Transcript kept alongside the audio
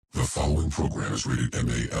The following program is rated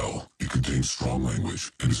MAL. It contains strong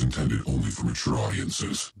language and is intended only for mature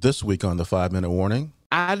audiences. This week on the 5-Minute Warning.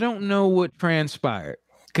 I don't know what transpired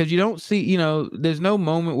because you don't see, there's no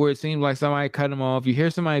moment where it seems like somebody cut him off. You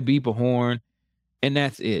hear somebody beep a horn and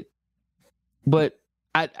that's it. But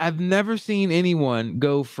I've never seen anyone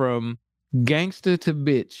go from gangster to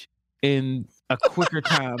bitch in a quicker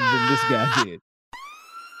time than this guy did.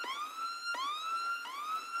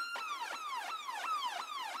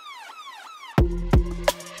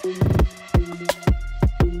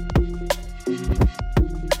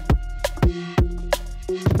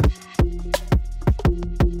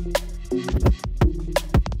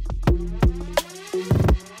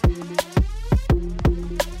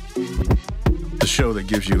 The show that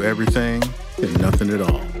gives you everything and nothing at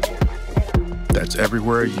all. That's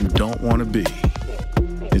everywhere you don't want to be.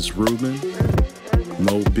 It's Ruben,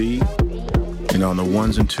 Mo B, and on the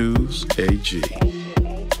ones and twos, AG.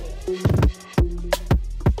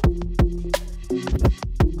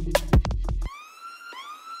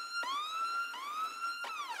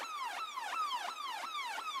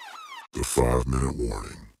 The 5-Minute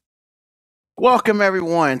Warning. Welcome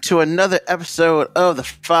everyone to another episode of the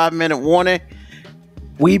 5-Minute Warning.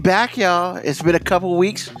 We back, y'all. It's been a couple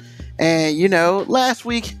weeks, and last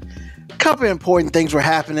week, a couple important things were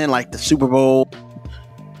happening, like the Super Bowl,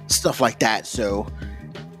 stuff like that. So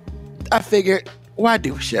I figured, why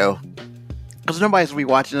do a show? Because nobody's gonna be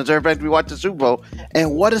watching us. Everybody's gonna be watching the Super Bowl,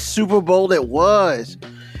 and what a Super Bowl it was!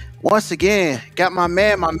 Once again, got my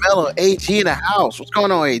man, my mellow AG in the house. What's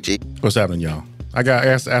going on, AG? What's happening, y'all? I got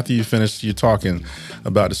asked after you finished you talking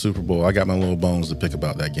about the Super Bowl. I got my little bones to pick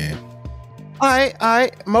about that game. All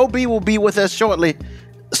right. Mo B will be with us shortly.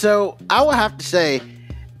 So I will have to say,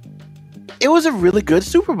 it was a really good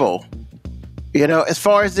Super Bowl. As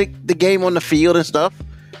far as the game on the field and stuff.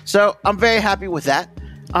 So I'm very happy with that.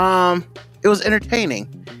 It was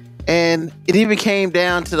entertaining. And it even came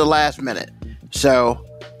down to the last minute. So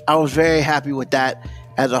I was very happy with that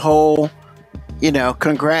as a whole.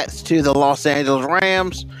 Congrats to the Los Angeles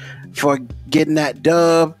Rams for getting that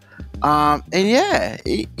dub.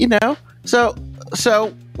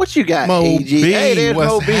 So what you got, Mo AG? B, Hey, there's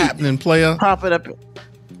what's Mo B happening, player? popping up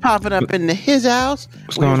into his house.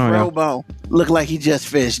 What's going on, y'all? robe on. Look like he just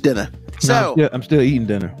finished dinner. So, I'm still eating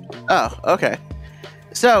dinner. oh, okay.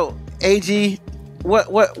 So, AG,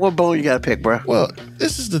 what bone you got to pick, bro? Well,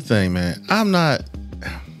 this is the thing, man. I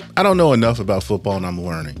don't know enough about football, and I'm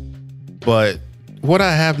learning. But what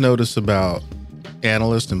I have noticed about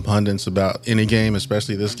analysts and pundits about any game,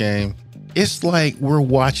 especially this game, it's like we're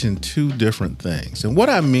watching two different things. And what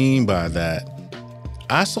I mean by that,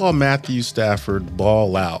 I saw Matthew Stafford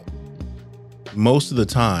ball out most of the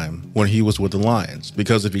time when he was with the Lions,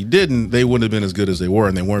 because if he didn't, they wouldn't have been as good as they were,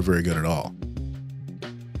 and they weren't very good at all.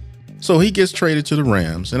 So he gets traded to the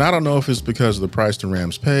Rams, and I don't know if it's because of the price the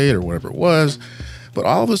Rams paid or whatever it was, but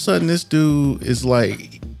all of a sudden this dude is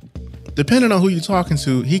like, depending on who you're talking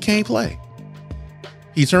to, he can't play.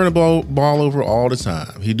 He turned the ball over all the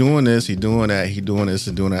time. He doing this, he doing that, he doing this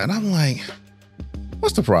and doing that. And I'm like,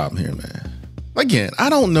 what's the problem here, man? Again, I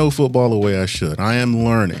don't know football the way I should. I am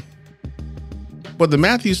learning. But the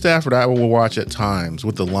Matthew Stafford I will watch at times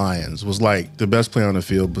with the Lions was like the best player on the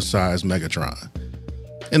field besides Megatron.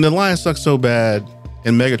 And the Lions suck so bad,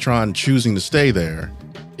 and Megatron choosing to stay there,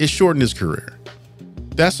 it shortened his career.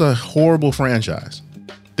 That's a horrible franchise.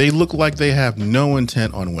 They look like they have no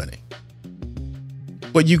intent on winning.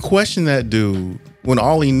 But you question that dude when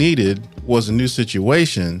all he needed was a new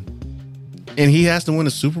situation, and he has to win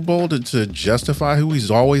a Super Bowl to justify who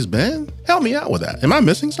he's always been? Help me out with that. Am I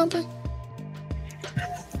missing something?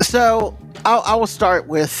 So I will start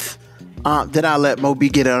with, then I'll let Mo B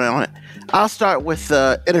get on it. I'll start with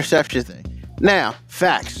the interception thing. Now,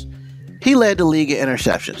 facts. He led the league in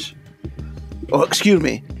interceptions. Oh, excuse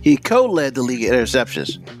me. He co-led the league in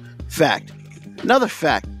interceptions. Fact. Another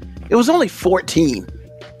fact. It was only 14.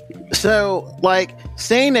 So,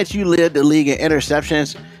 saying that you led the league in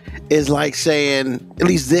interceptions is like saying, at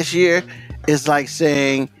least this year, is like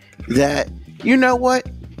saying that, you know what?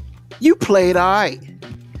 You played all right.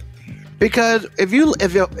 Because if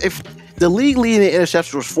the league leading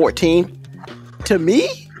interceptions was 14, to me,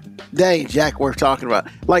 that ain't jack worth talking about.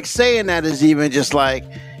 Like, saying that is even just like,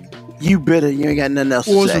 you bitter, you ain't got nothing else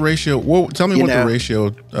to say. What was the ratio? Tell me what the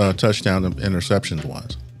ratio touchdown to interceptions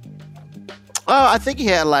was. Oh, I think he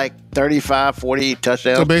had like 35, 40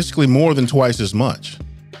 touchdowns. So basically more than twice as much.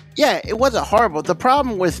 Yeah, it wasn't horrible. The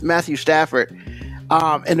problem with Matthew Stafford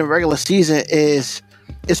in the regular season is,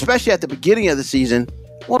 especially at the beginning of the season,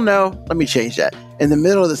 well, no, let me change that. In the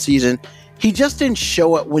middle of the season, he just didn't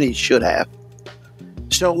show up when he should have.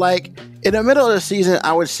 So, like, in the middle of the season,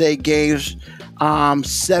 I would say games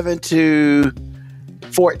 7 to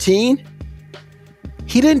 14,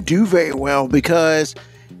 he didn't do very well because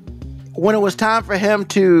when it was time for him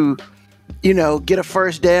to, get a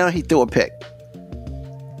first down, he threw a pick.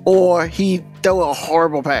 Or he threw a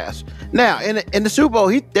horrible pass. Now, in the Super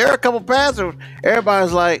Bowl, there are a couple passes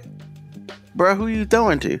everybody's like, bro, who you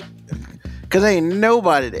throwing to? Because ain't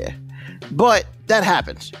nobody there. But that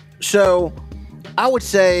happens. So I would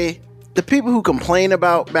say the people who complain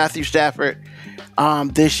about Matthew Stafford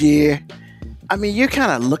this year, I mean, you're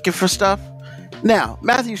kind of looking for stuff. Now,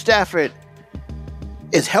 Matthew Stafford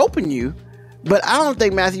is helping you, but I don't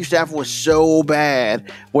think Matthew Stafford was so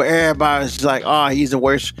bad where everybody's like, oh, he's the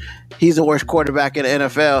worst quarterback in the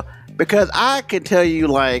NFL. Because I can tell you,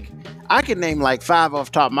 like, I can name like 5 off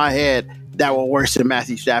the top of my head that were worse than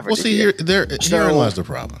Matthew Stafford. Well, see, herein lies the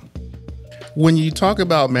problem. When you talk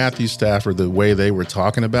about Matthew Stafford, the way they were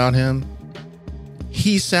talking about him,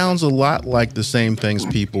 he sounds a lot like the same things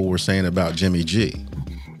people were saying about Jimmy G.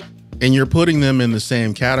 And you're putting them in the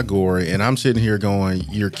same category, and I'm sitting here going,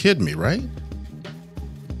 you're kidding me, right?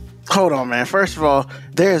 Hold on, man. First of all,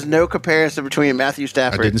 there is no comparison between Matthew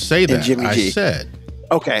Stafford I didn't say that. and Jimmy G. I said.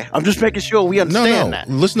 Okay, I'm just making sure we understand that.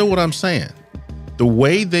 Listen to what I'm saying. The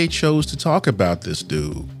way they chose to talk about this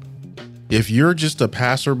dude, if you're just a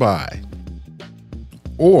passerby,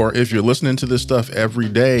 or if you're listening to this stuff every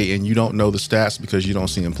day and you don't know the stats because you don't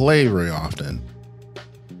see him play very often,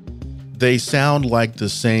 they sound like the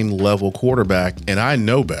same level quarterback, and I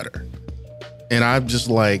know better. And I'm just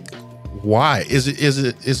like, why? Is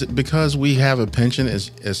it because we have a penchant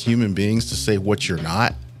as human beings to say what you're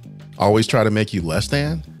not? Always try to make you less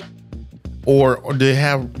than? Or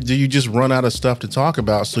do you just run out of stuff to talk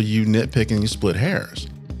about, so you nitpick and you split hairs?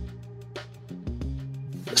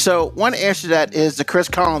 So one answer to that is the Chris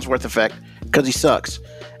Collinsworth effect, because he sucks.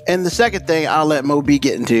 And the second thing I'll let Mo B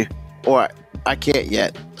get into, or I can't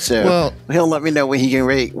yet. So he'll let me know when he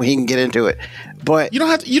can get into it. But you don't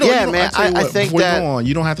have to. I think before that you go on,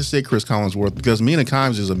 you don't have to say Chris Collinsworth, because Mina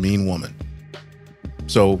Kimes is a mean woman.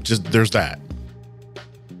 So just there's that.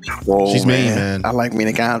 Whoa, she's mean, man. I like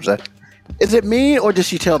Mina Kimes. Is it mean, or does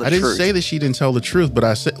she tell the truth? I didn't say that she didn't tell the truth, but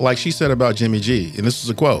I said, like she said about Jimmy G, and this is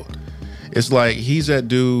a quote. It's like, he's that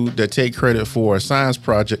dude that take credit for a science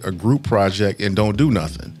project, a group project, and don't do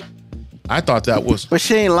nothing. I thought that was... But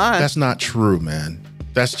she ain't lying. That's not true, man.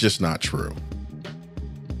 That's just not true.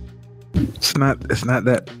 It's not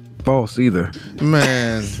that false either.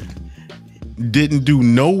 Man, didn't do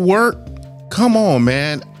no work? Come on,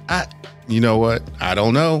 man. You know what? I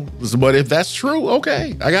don't know. But if that's true,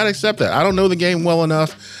 okay. I got to accept that. I don't know the game well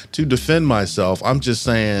enough to defend myself. I'm just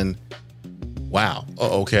saying, wow.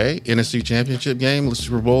 Okay. NFC Championship game,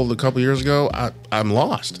 Super Bowl a couple years ago, I'm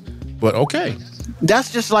lost. But okay.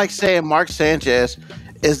 That's just like saying Mark Sanchez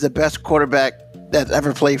is the best quarterback that's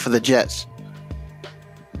ever played for the Jets.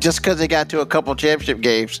 Just because they got to a couple championship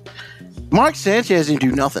games. Mark Sanchez didn't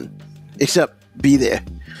do nothing except be there.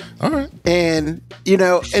 All right. And,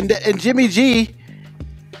 and Jimmy G,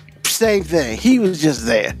 same thing. He was just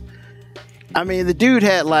there. I mean, the dude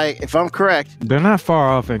had, like, if I'm correct... They're not far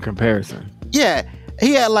off in comparison. Yeah.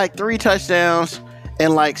 He had, like, 3 touchdowns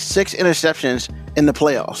and, like, 6 interceptions in the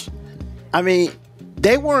playoffs. I mean,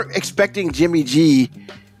 they weren't expecting Jimmy G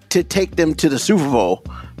to take them to the Super Bowl.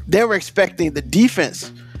 They were expecting the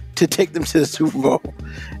defense to take them to the Super Bowl.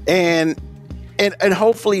 And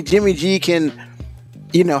hopefully Jimmy G can...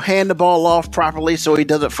 hand the ball off properly so he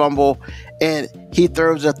doesn't fumble, and he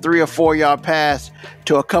throws a 3 or 4 yard pass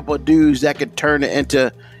to a couple of dudes that could turn it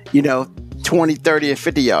into, 20, 30, and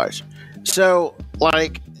 50 yards. So,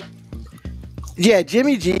 like, yeah,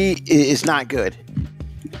 Jimmy G is not good.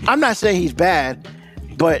 I'm not saying he's bad,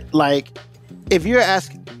 but, like, if you're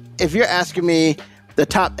asking me the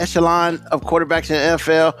top echelon of quarterbacks in the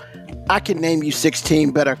NFL, I can name you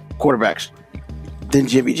 16 better quarterbacks than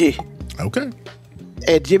Jimmy G. Okay.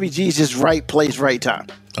 And Jimmy G's just right place, right time.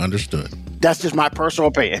 Understood. That's just my personal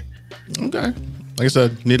opinion. Okay. Like I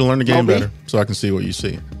said, need to learn the game better so I can see what you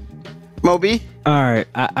see. Moby? All right.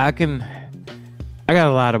 I got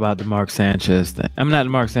a lot about the Mark Sanchez thing. I'm not the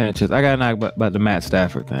Mark Sanchez. I got a lot about the Matt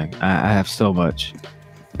Stafford thing. I have so much.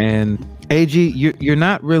 And AG, you're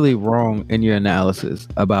not really wrong in your analysis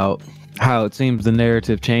about how it seems the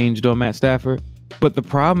narrative changed on Matt Stafford. But the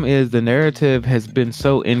problem is the narrative has been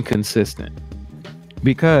so inconsistent.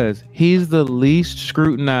 Because he's the least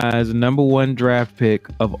scrutinized number 1 draft pick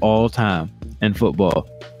of all time in football.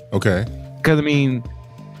 Okay. Because, I mean,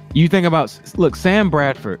 you think about, look, Sam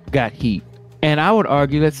Bradford got heat. And I would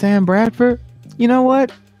argue that Sam Bradford, you know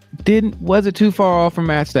what, wasn't too far off from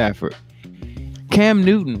Matt Stafford. Cam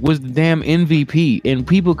Newton was the damn MVP, and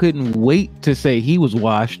people couldn't wait to say he was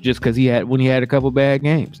washed just because he had a couple bad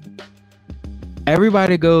games.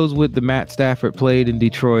 Everybody goes with the Matt Stafford played in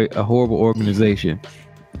Detroit, a horrible organization.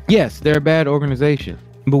 Yes, they're a bad organization,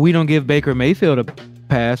 but we don't give Baker Mayfield a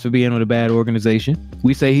pass for being with a bad organization.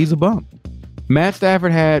 We say he's a bum. Matt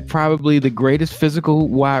Stafford had probably the greatest physical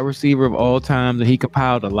wide receiver of all time, and he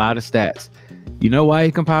compiled a lot of stats. You know why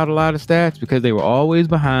he compiled a lot of stats? Because they were always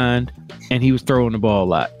behind, and he was throwing the ball a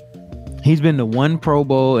lot. He's been to one Pro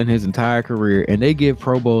Bowl in his entire career, and they give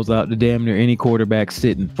Pro Bowls out to damn near any quarterback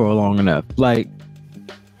sitting for long enough. Like,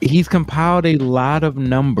 he's compiled a lot of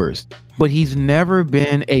numbers, but he's never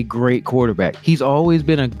been a great quarterback. He's always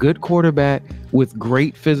been a good quarterback with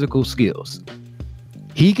great physical skills.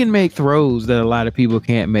 He can make throws that a lot of people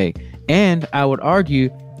can't make. And I would argue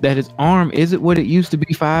that his arm isn't what it used to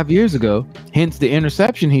be 5 years ago. Hence the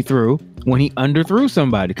interception he threw when he underthrew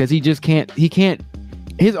somebody, because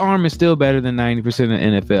his arm is still better than 90%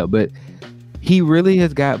 of the NFL, but he really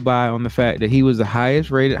has got by on the fact that he was the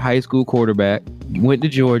highest rated high school quarterback, went to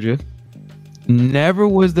Georgia, never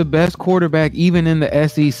was the best quarterback even in the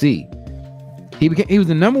SEC. He was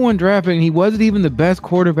the number one draft pick, and he wasn't even the best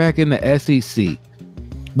quarterback in the SEC.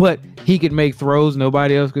 But he could make throws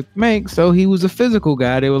nobody else could make, so he was a physical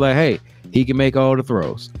guy. They were like, hey, he can make all the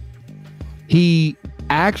throws. He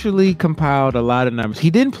actually compiled a lot of numbers. He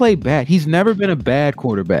didn't play bad. He's never been a bad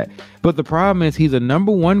quarterback. But the problem is he's a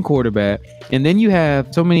number one quarterback, and then you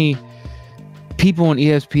have so many people on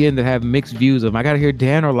ESPN that have mixed views of him. I got to hear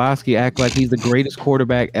Dan Orlovsky act like he's the greatest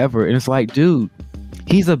quarterback ever, and it's like, dude,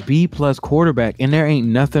 he's a B+ quarterback, and there ain't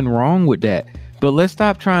nothing wrong with that. But let's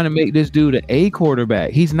stop trying to make this dude an A quarterback.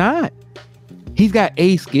 He's not. He's got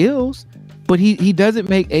A skills, but he doesn't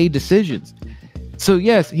make A decisions. So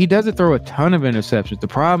yes, he doesn't throw a ton of interceptions. The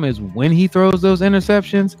problem is when he throws those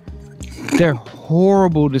interceptions, they're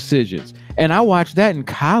horrible decisions. And I watched that in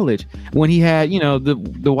college when he had,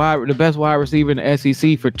 the best wide receiver in the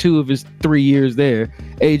SEC for 2 of his 3 years there,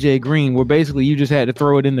 AJ Green, where basically you just had to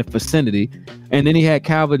throw it in the vicinity. And then he had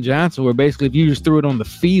Calvin Johnson, where basically if you just threw it on the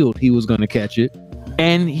field, he was going to catch it.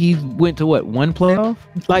 And he went to one playoff?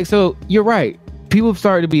 Like, so you're right. People have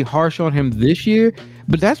started to be harsh on him this year,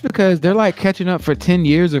 but that's because they're like catching up for 10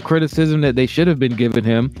 years of criticism that they should have been giving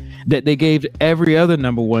him, that they gave every other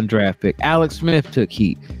number one draft pick. Alex Smith took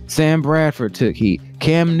heat. Sam Bradford took heat.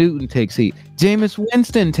 Cam Newton takes heat. Jameis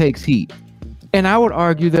Winston takes heat. And I would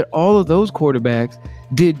argue that all of those quarterbacks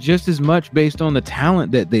did just as much based on the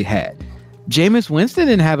talent that they had. Jameis Winston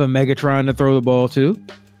didn't have a Megatron to throw the ball to.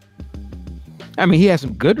 I mean, he had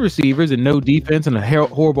some good receivers and no defense and a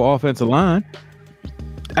horrible offensive line.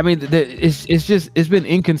 I mean, it's been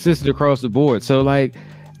inconsistent across the board. So, like,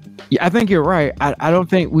 I think you're right. I don't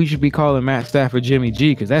think we should be calling Matt Stafford Jimmy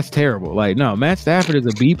G, because that's terrible. Like, no, Matt Stafford is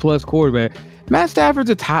a B+ quarterback. Matt Stafford's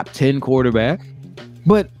a top 10 quarterback.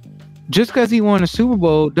 But just because he won a Super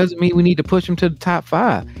Bowl doesn't mean we need to push him to the top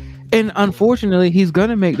 5. And unfortunately, he's going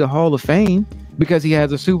to make the Hall of Fame because he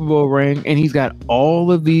has a Super Bowl ring and he's got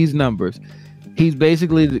all of these numbers. He's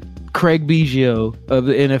basically the Craig Biggio of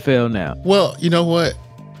the NFL now. Well, you know what?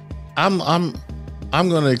 I'm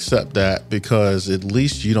going to accept that, because at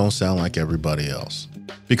least you don't sound like everybody else.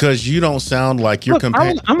 Because you don't sound like you're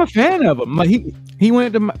comparing. I'm a fan of him. He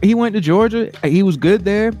went to Georgia. He was good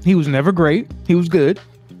there. He was never great. He was good.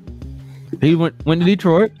 He went to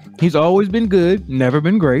Detroit. He's always been good, never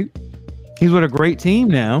been great. He's with a great team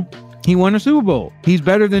now. He won a Super Bowl. He's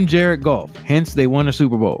better than Jared Goff. Hence, they won a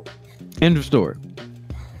Super Bowl. End of story.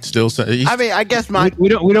 Still, I mean, I guess we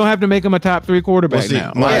don't have to make him a top 3 quarterback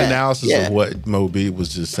now. My analysis of what Mo B was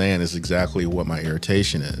just saying is exactly what my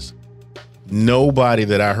irritation is. Nobody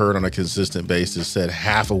that I heard on a consistent basis said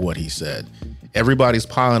half of what he said. Everybody's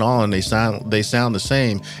piling on. They sound the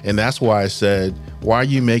same, and that's why I said, why are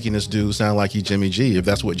you making this dude sound like he's Jimmy G if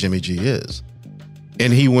that's what Jimmy G is?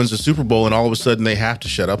 And he wins the Super Bowl, and all of a sudden they have to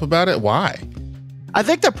shut up about it. Why? I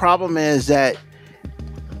think the problem is that,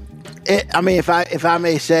 if I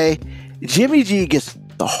may say, Jimmy G gets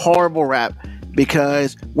a horrible rap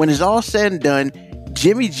because when it's all said and done,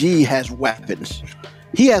 Jimmy G has weapons.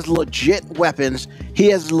 He has legit weapons. He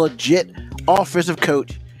has a legit offensive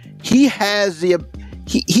coach. He has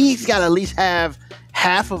he's got to at least have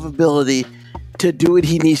half of ability to do what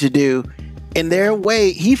he needs to do. And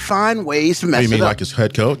he find ways to mess it up. You mean like his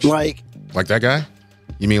head coach? Like that guy?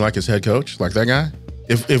 You mean like his head coach? Like that guy?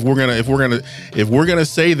 If we're gonna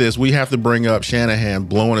say this, we have to bring up Shanahan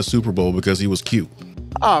blowing a Super Bowl because he was cute.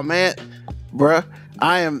 Oh man, bruh,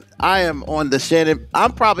 I am on the Shanahan.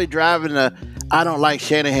 I'm probably driving the I don't like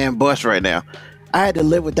Shanahan bus right now. I had to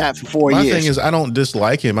live with that for 4 years. My thing is, I don't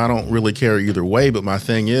dislike him. I don't really care either way. But my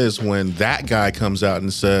thing is, when that guy comes out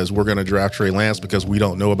and says we're going to draft Trey Lance because we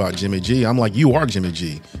don't know about Jimmy G, I'm like, you are Jimmy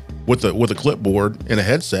G with a clipboard and a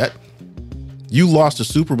headset. You lost a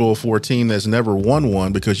Super Bowl for a team that's never won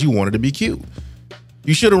one because you wanted to be cute.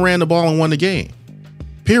 You should have ran the ball and won the game.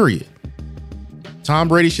 Period. Tom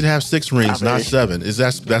Brady should have 6 rings, not 7.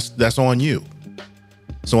 That's on you.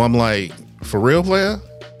 So I'm like, for real, player?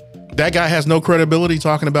 That guy has no credibility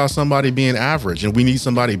talking about somebody being average and we need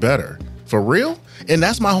somebody better. For real? And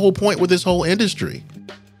that's my whole point with this whole industry.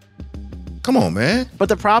 Come on, man. But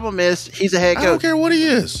the problem is he's a head coach. I don't care what he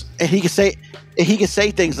is. And he can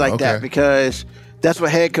say things like that because that's what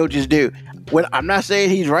head coaches do. When I'm not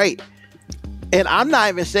saying he's right. And I'm not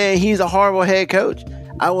even saying he's a horrible head coach.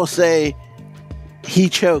 I will say he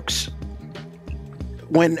chokes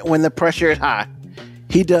when the pressure is high.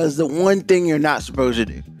 He does the one thing you're not supposed to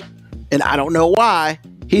do. And I don't know why.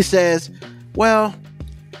 He says, well,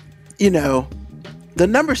 the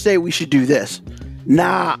numbers say we should do this.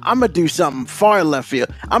 Nah, I'm going to do something far left field.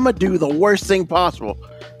 I'm going to do the worst thing possible.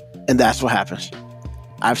 And that's what happens.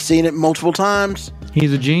 I've seen it multiple times.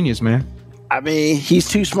 He's a genius, man. I mean, he's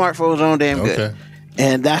too smart for his own damn good.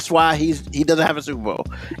 And that's why he doesn't have a Super Bowl.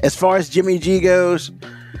 As far as Jimmy G goes,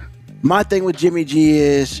 my thing with Jimmy G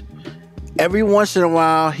is every once in a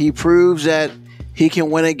while he proves that he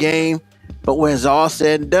can win a game, but when it's all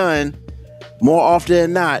said and done, more often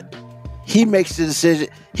than not, he makes the decision.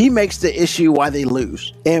 He makes the issue why they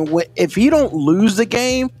lose. And if you don't lose the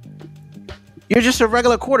game, you're just a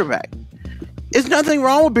regular quarterback. There's nothing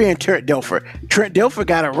wrong with being Trent Dilfer. Trent Dilfer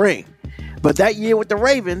got a ring. But that year with the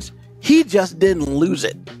Ravens, he just didn't lose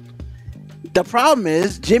it. The problem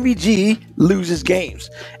is Jimmy G loses games,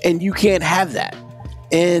 and you can't have that.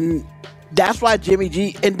 And that's why Jimmy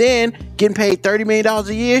G, and then getting paid $30 million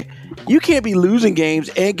a year, you can't be losing games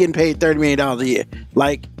and getting paid $30 million a year.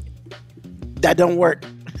 Like, that don't work.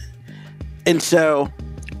 And so,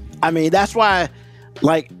 I mean, that's why,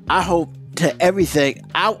 like, I hope to everything.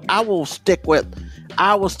 I will stick with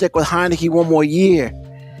Heineke one more year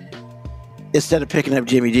instead of picking up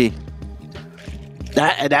Jimmy G.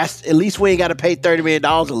 That's at least we ain't got to pay $30 million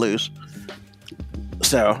to lose.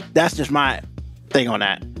 So that's just my thing on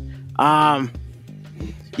that.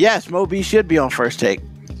 Yes, Mo B should be on First Take.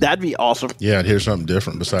 That'd be awesome. Yeah, I'd hear something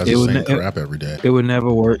different besides the same crap every day. It would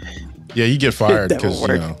never work. Yeah, you get fired because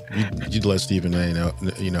you'd let Stephen A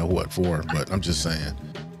know what for. But I'm just saying.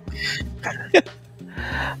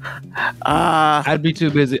 I'd be too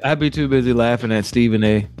busy laughing at Stephen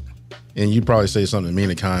A. And you'd probably say something to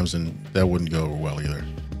Mina Kimes, and that wouldn't go over well either.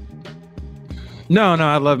 No,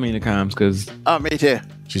 I love Mina Kimes because me too.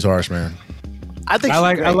 She's harsh, man. I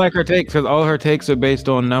like her takes because all her takes are based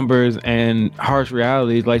on numbers and harsh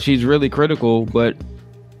realities. Like, she's really critical, but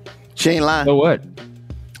she ain't lying. So what?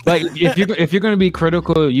 Like, if you're going to be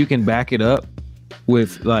critical, you can back it up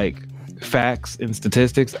with like facts and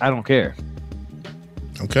statistics. I don't care.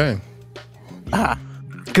 Okay.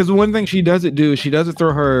 Because the one thing she doesn't do is she doesn't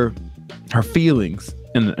throw her feelings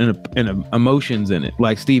and emotions in it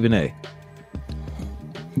like Stephen A.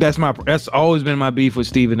 That's always been my beef with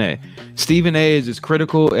Stephen A. Stephen A is as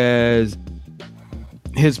critical as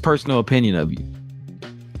his personal opinion of you.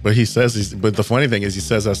 But but the funny thing is he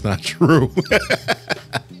says that's not true.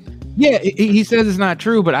 Yeah, he says it's not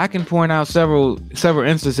true, but I can point out several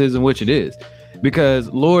instances in which it is. Because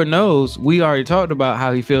Lord knows we already talked about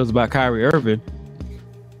how he feels about Kyrie Irving.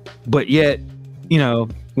 But yet,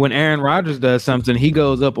 when Aaron Rodgers does something, he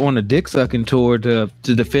goes up on a dick sucking tour to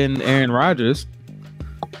defend Aaron Rodgers.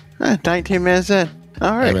 19 minutes in.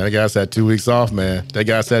 All right. Hey man, that guy's had 2 weeks off, man. That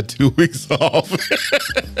guy's had 2 weeks off.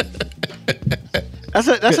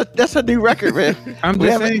 That's a new record, man. I'm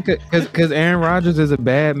just saying because Aaron Rodgers is a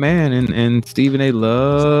bad man, and Stephen A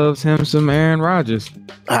loves him some Aaron Rodgers.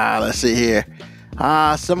 Let's see here.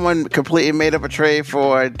 Someone completely made up a trade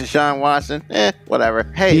for Deshaun Watson. Whatever.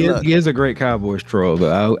 Hey, he is a great Cowboys troll,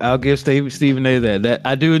 but I'll give Stephen A that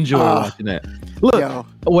I do enjoy watching that. Look,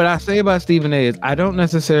 what I say about Stephen A is I don't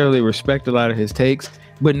necessarily respect a lot of his takes,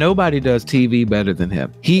 but nobody does TV better than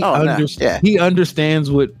him. He understands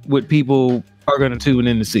what people are going to tune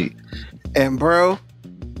in to see. And bro,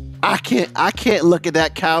 I can't look at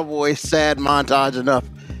that Cowboys sad montage enough.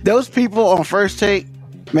 Those people on First Take,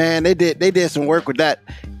 man, they did some work with that.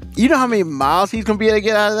 You know how many miles he's gonna be able to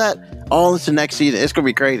get out of that? All into next season. It's gonna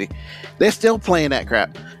be crazy. They're still playing that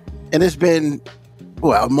crap, and it's been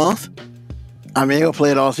a month. I mean, they'll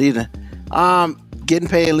play it all season. Getting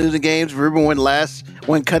paid and losing games. Ruben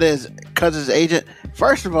when Cousins' agent.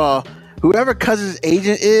 First of all, whoever Cousins'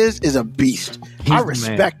 agent is a beast. He's I the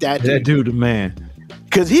respect man. that dude. That dude, the man.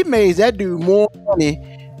 Because he made that dude more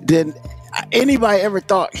money than anybody ever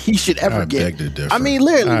thought he should ever I get. beg to differ. I mean,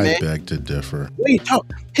 literally, I man. beg to differ. What are you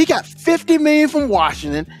talking? He got $50 million from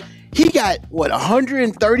Washington. He got what,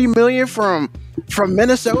 $130 million from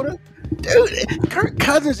Minnesota. Dude, Kirk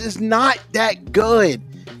Cousins is not that good.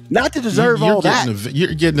 Not to deserve all that.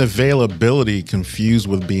 You're getting availability confused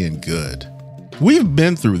with being good. We've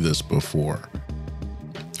been through this before.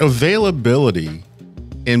 Availability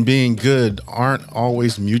and being good aren't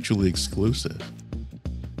always mutually exclusive.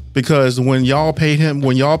 Because when the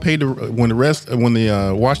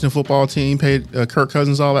Washington football team paid Kirk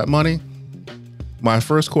Cousins all that money, my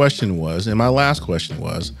first question was, and my last question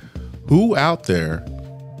was, who out there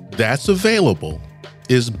that's available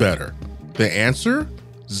is better? The answer,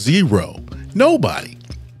 zero. Nobody.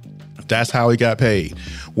 That's how he got paid.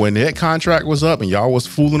 When that contract was up and y'all was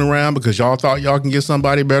fooling around because y'all thought y'all can get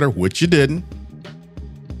somebody better, which you didn't,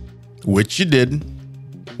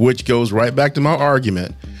 which goes right back to my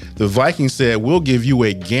argument. The Vikings said, we'll give you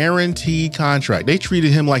a guaranteed contract. They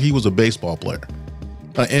treated him like he was a baseball player,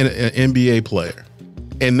 an NBA player.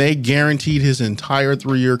 And they guaranteed his entire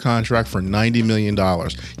 3-year contract for $90 million.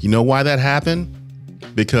 You know why that happened?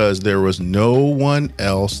 Because there was no one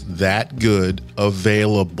else that good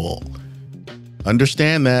available.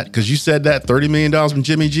 Understand that, because you said that $30 million from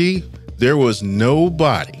Jimmy G, there was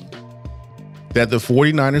nobody that the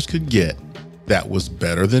 49ers could get that was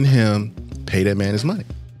better than him. Pay that man his money.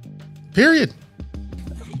 Period.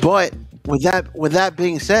 But with that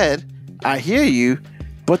being said, I hear you,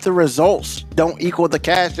 but the results don't equal the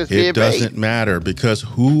cash that's being paid. It doesn't matter, because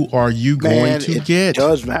who are you going to get? It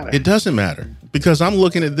does matter. It doesn't matter, because I'm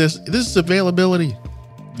looking at this. This is availability.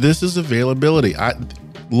 This is availability.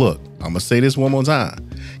 Look, I'm going to say this one more time,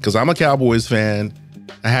 because I'm a Cowboys fan.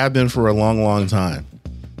 I have been for a long, long time.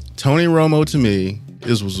 Tony Romo, to me,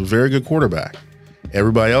 was a very good quarterback.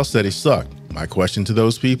 Everybody else said he sucked. My question to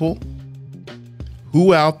those people,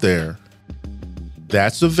 who out there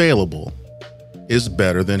that's available is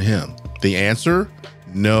better than him? The answer,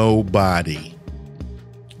 nobody.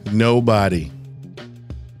 Nobody.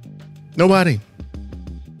 Nobody.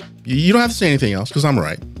 You don't have to say anything else, because I'm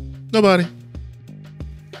right. Nobody.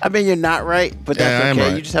 I mean, you're not right, but that's okay.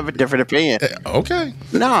 Right. You just have a different opinion. Okay.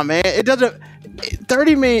 Nah, man, it doesn't.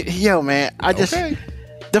 30 million, yo, man.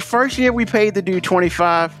 The first year we paid the dude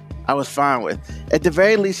 25, I was fine with. At the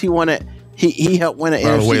very least, he won it. He helped win an NFC East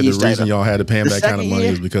title. By the way, the reason y'all had to pay him that kind of money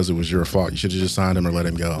is because it was your fault. You should have just signed him or let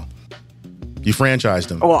him go. You franchised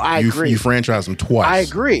him. Well, I agree. You franchised him twice. I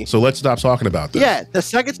agree. So let's stop talking about this. Yeah, the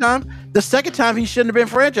second time he shouldn't have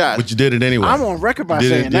been franchised. But you did it anyway. I'm on record by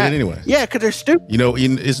saying that. Did it anyway. Yeah, because they're stupid. You know,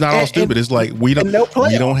 it's not all stupid. It's like we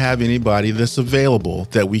don't have anybody that's available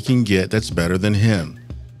that we can get that's better than him.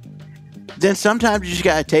 Then sometimes you just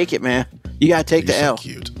gotta take it, man. You gotta take the L.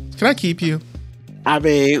 Cute. Can I keep you? I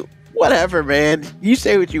mean, whatever, man. You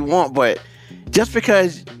say what you want, but just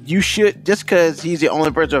because he's the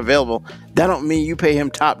only person available, that don't mean you pay him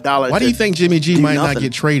top dollar. Why do you think Jimmy G might not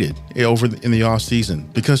get traded in the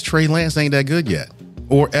offseason? Because Trey Lance ain't that good yet,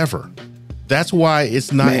 or ever. That's why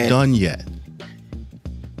it's not done yet.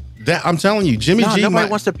 That I'm telling you, Jimmy G. Nobody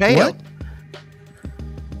wants to pay him.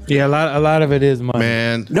 Yeah, a lot of it is money.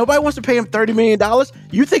 Man, nobody wants to pay him $30 million.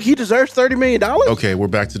 You think he deserves $30 million? Okay, we're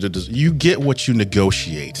back to you get what you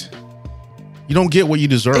negotiate. You don't get what you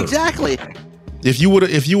deserve. Exactly. If you would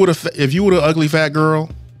an ugly fat girl,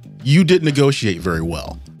 you didn't negotiate very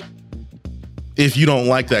well. If you don't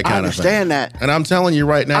like that kind of thing. I understand that. And I'm telling you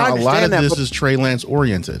right now, a lot of this is Trey Lance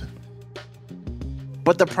oriented.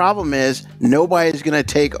 But the problem is nobody's going to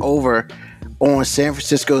take over on San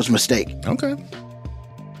Francisco's mistake. Okay.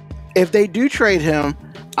 If they do trade him,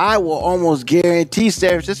 I will almost guarantee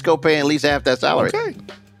San Francisco paying at least half that salary. Okay.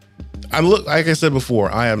 Like I said before,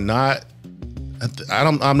 I'm not at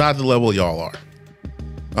the level y'all are.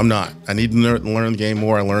 I'm not. I need to learn the game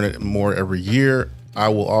more. I learn it more every year. I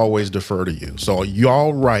will always defer to you. So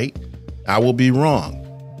y'all right. I will be wrong.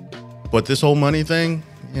 But this whole money thing,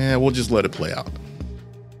 we'll just let it play out.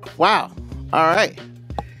 Wow. All right.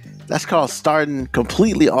 That's called starting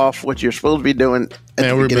completely off what you're supposed to be doing.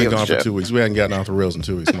 Man, we've been gone for 2 weeks. We hadn't gotten off the rails in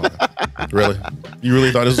 2 weeks. Come on. Really? You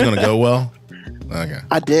really thought this was going to go well? Okay.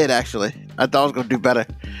 I did, actually. I thought I was going to do better.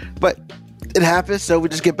 But it happens, so we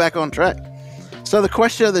just get back on track. So the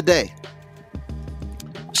question of the day.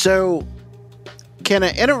 So can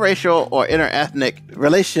an interracial or interethnic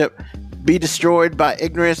relationship be destroyed by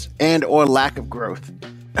ignorance and or lack of growth?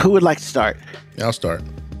 Who would like to start? Yeah, I'll start.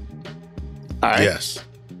 All right.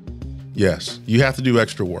 Yes. You have to do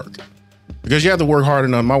extra work because you have to work hard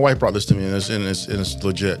enough. My wife brought this to me, and it's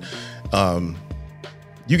legit.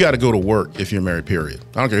 you got to go to work if you're married, period.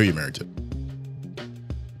 I don't care who you're married to.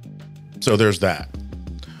 So there's that.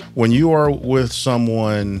 When you are with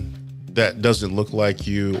someone that doesn't look like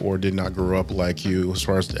you or did not grow up like you as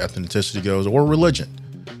far as the ethnicity goes, or religion,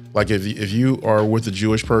 like if you are with a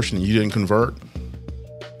Jewish person and you didn't convert,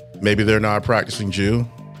 maybe they're not a practicing Jew,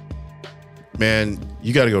 man,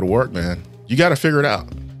 you got to go to work, man. You got to figure it out.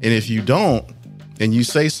 And if you don't, and you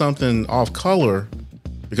say something off color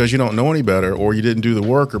because you don't know any better, or you didn't do the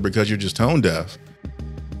work, or because you're just tone deaf,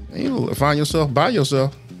 you'll find yourself by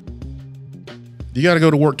yourself. You got to go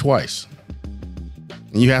to work twice.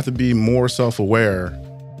 And you have to be more self-aware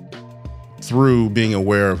through being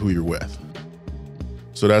aware of who you're with.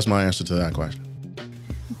 So that's my answer to that question.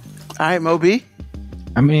 All right, Moby.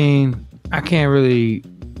 I mean, I can't really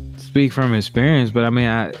speak from experience, but I mean,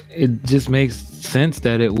 it just makes sense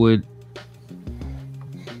that it would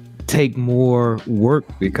take more work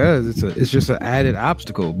because it's just an added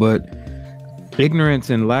obstacle. But ignorance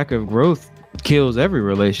and lack of growth kills every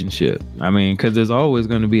relationship. I mean, because there's always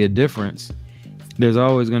going to be a difference. There's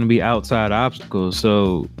always going to be outside obstacles.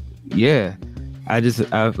 So yeah, like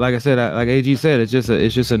I said, like AG said, it's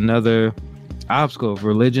just another obstacle. If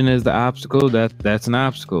religion is the obstacle, that's an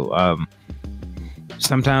obstacle.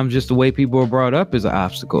 Sometimes just the way people are brought up is an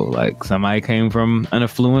obstacle. Like somebody came from an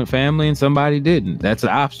affluent family and somebody didn't. That's an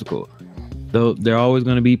obstacle. Though there are always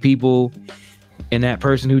going to be people in that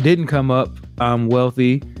person who didn't come up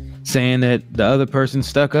wealthy saying that the other person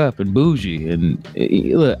stuck up and bougie. And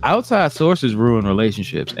look, outside sources ruin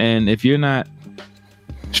relationships. And if you're not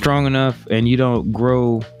strong enough and you don't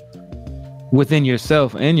grow within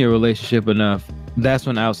yourself and your relationship enough, that's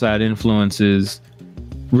when outside influences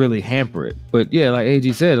really hamper it. But yeah, like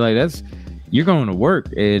AG said, like you're going to work,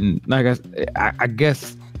 and like I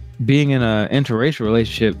guess being in an interracial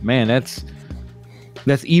relationship, man, that's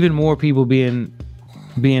even more people being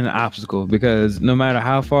an obstacle, because no matter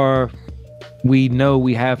how far we know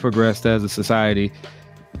we have progressed as a society,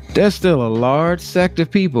 there's still a large sect of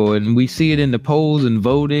people, and we see it in the polls and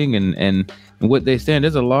voting and what they stand.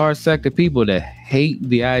 There's a large sect of people that hate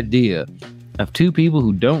the idea of two people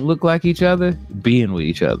who don't look like each other being with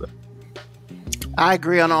each other. I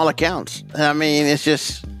agree on all accounts. I mean, it's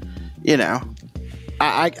just,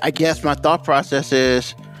 I guess my thought process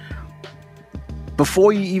is,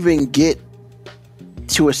 before you even get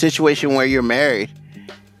to a situation where you're married,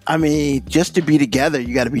 I mean, just to be together,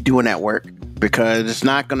 you got to be doing that work, because it's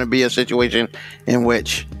not going to be a situation in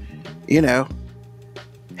which,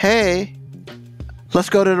 hey, let's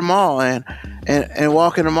go to the mall and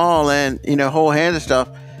walk in the mall and, hold hands and stuff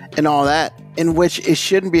and all that, in which it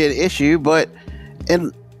shouldn't be an issue. But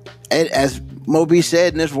as Moby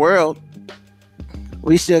said, in this world,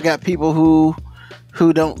 we still got people who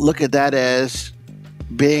don't look at that as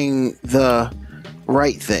being the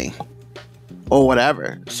right thing or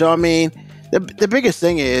whatever. So, I mean, the biggest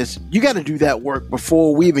thing is you got to do that work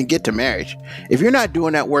before we even get to marriage. If you're not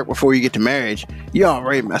doing that work before you get to marriage, you're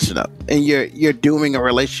already messing up, and you're dooming a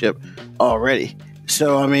relationship already.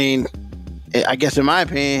 So, I mean, I guess in my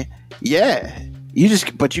opinion, yeah, you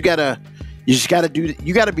gotta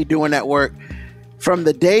be doing that work from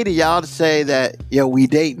the day to y'all to say that, we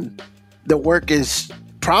dating. The work is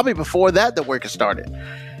probably before that. The work has started,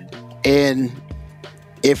 and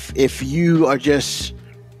if you are just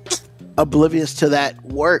oblivious to that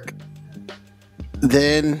work,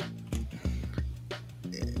 then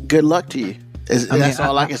good luck to you. That's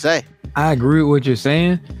all I can say. I agree with what you're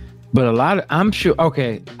saying, but I'm sure,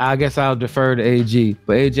 okay, I guess I'll defer to AG,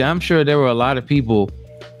 but AG, I'm sure there were a lot of people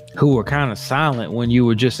who were kind of silent when you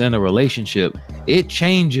were just in a relationship. It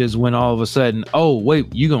changes when all of a sudden, oh,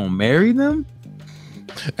 wait, you gonna marry them?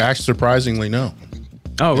 Actually, surprisingly, no.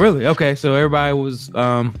 Oh, really? Okay, so everybody was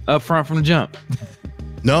up front from the jump.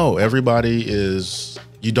 No, everybody is.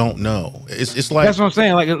 You don't know. It's like, that's what I'm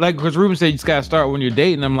saying. Like because Ruben said you just gotta start when you're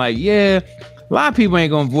dating. I'm like, yeah, a lot of people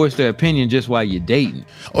ain't gonna voice their opinion just while you're dating.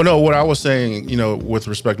 Oh no, what I was saying, with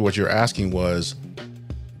respect to what you're asking, was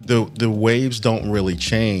the waves don't really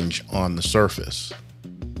change on the surface.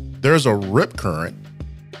 There's a rip current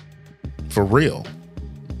for real,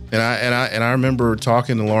 and I remember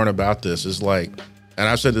talking to Lauren about this. It's like, and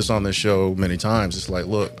I've said this on this show many times. It's like,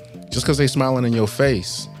 look, just because they smiling in your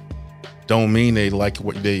face don't mean they like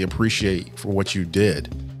what they appreciate for what you did.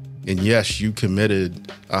 And yes, you committed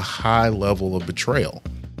a high level of betrayal.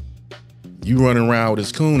 You running around with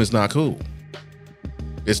this coon is not cool.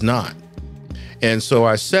 It's not. And so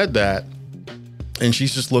I said that, and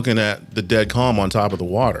she's just looking at the dead calm on top of the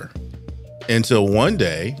water, until one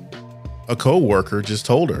day a coworker just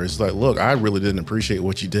told her, it's like, look, I really didn't appreciate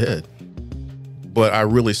what you did. but I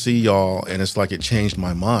really see y'all, and it's like it changed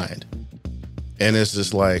my mind. And it's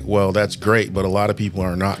just like, well, that's great, but a lot of people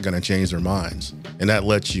are not going to change their minds. And that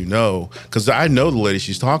lets you know, because I know the lady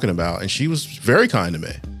she's talking about, and she was very kind to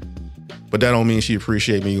me. But that don't mean she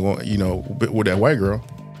appreciate me, you know, with that white girl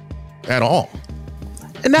at all.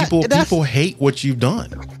 And people hate what you've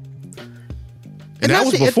done. And that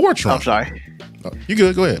was before Trump. I'm sorry. Oh, you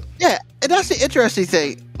good? Go ahead. Yeah, and that's the interesting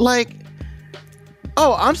thing. Like,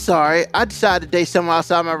 oh, I'm sorry. I decided to date someone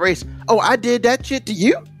outside my race. Oh, I did that shit to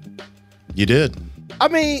you? You did. I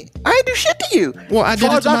mean, I didn't do shit to you. Well, I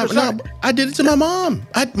did it to I did it to my mom.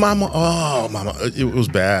 Mama, it was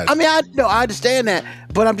bad. I mean, I understand that,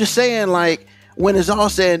 but I'm just saying, like, when it's all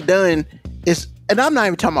said and done, and I'm not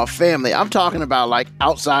even talking about family. I'm talking about like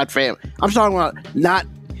outside family. I'm talking about not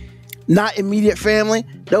immediate family.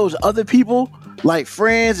 Those other people, like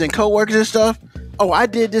friends and coworkers and stuff. Oh, I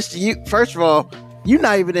did this to you. First of all, you're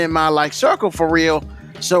not even in my like circle for real.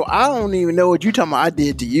 So I don't even know what you're talking about I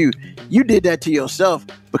did to you. You did that to yourself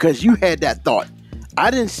because you had that thought.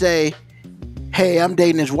 I didn't say, hey, I'm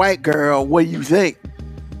dating this white girl. What do you think?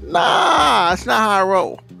 Nah, that's not how I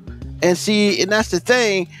roll. And see, and that's the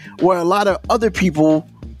thing where a lot of other people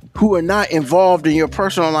who are not involved in your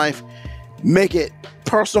personal life make it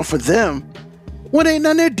personal for them when it ain't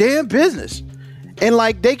none of their damn business. And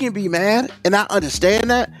like, they can be mad, and I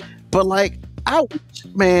understand that, but like, I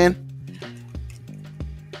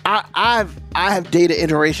have dated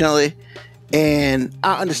interracially, and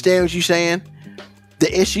I understand what you're saying.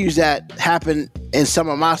 The issues that happened in some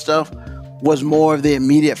of my stuff was more of the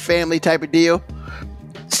immediate family type of deal.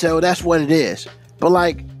 So that's what it is. But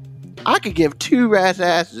like, I could give two rat's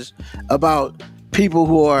asses about people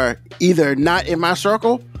who are either not in my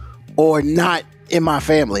circle or not in my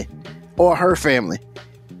family or her family,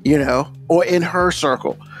 you know, or in her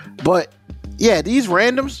circle. But yeah, these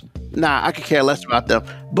randoms, nah, I could care less about them.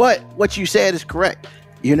 But what you said is correct.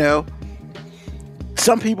 You know,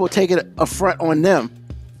 some people take it affront on them,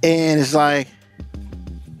 and it's like,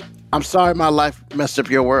 I'm sorry my life messed up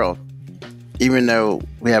your world, even though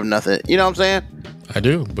we have nothing. You know what I'm saying? I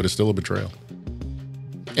do, but it's still a betrayal.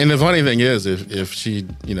 And the funny thing is, if she,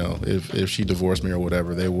 you know, if she divorced me or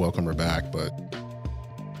whatever, they welcome her back. But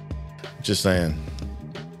just saying,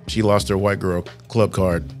 she lost her white girl club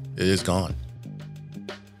card. It is gone.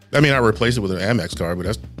 I mean, I replaced it with an Amex card,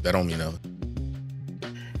 but that don't mean nothing.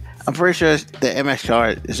 I'm pretty sure the Amex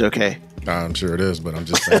card is okay. I'm sure it is, but I'm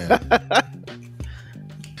just saying.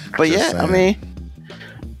 But yeah, I mean,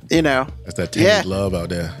 you know, that's that tainted love out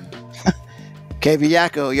there. KB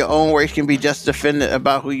Yakko, your own race can be just offended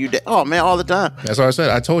about who you did. Oh man, all the time. That's what I said.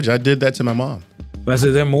 I told you I did that to my mom. I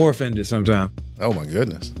said they're more offended sometimes. Oh my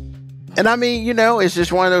goodness. And I mean, you know, it's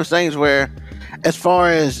just one of those things where, as far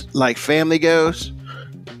as like family goes,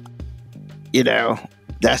 you know,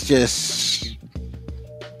 that's just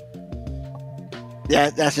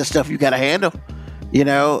stuff you gotta handle. You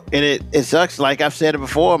know, and it sucks. Like I've said it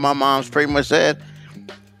before, my mom's pretty much said,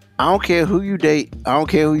 I don't care who you date, I don't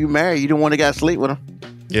care who you marry, you don't want to gotta sleep with them.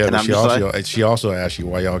 Yeah, and but she also asked you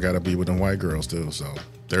why y'all gotta be with them white girls too. So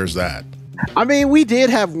there's that. I mean, we did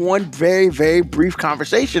have one very, very brief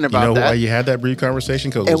conversation about that. You know why you had that brief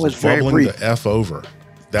conversation? Because it was bubbling the F over.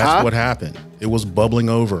 That's what happened. It was bubbling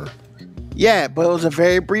over. Yeah, but it was a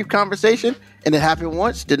very brief conversation, and it happened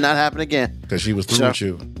once, did not happen again. Because she was through with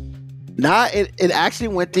you. Nah, it actually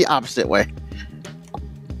went the opposite way.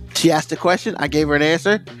 She asked a question, I gave her an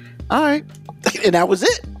answer. All right. And that was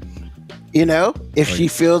it. You know, if she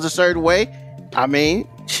feels a certain way, I mean,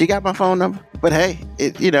 she got my phone number. But hey,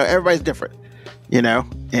 you know, everybody's different, you know,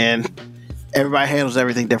 and everybody handles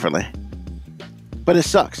everything differently. But it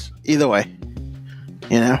sucks either way,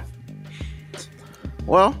 you know.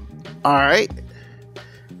 Well, all right.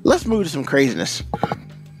 Let's move to some craziness.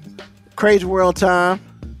 Crazy world time.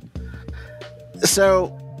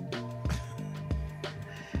 So,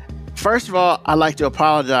 first of all, I'd like to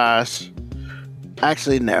apologize.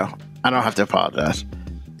 Actually, no, I don't have to apologize.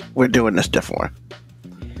 We're doing this different one.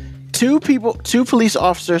 Two police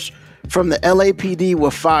officers from the LAPD were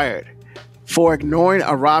fired for ignoring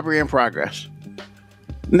a robbery in progress.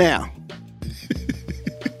 Now,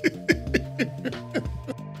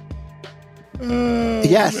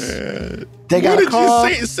 yes, man. They got a call.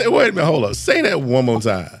 Say, wait a minute, hold on. Say that one more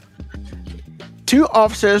time. Two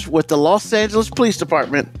officers with the Los Angeles Police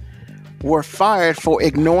Department were fired for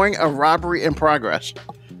ignoring a robbery in progress.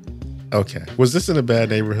 Okay. Was this in a bad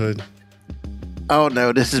neighborhood? Oh,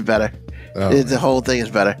 no, this is better. The whole thing is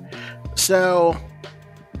better. So,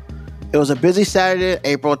 it was a busy Saturday,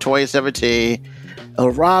 April 2017. A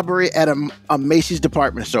robbery at a Macy's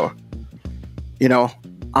department store. You know,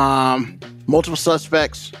 multiple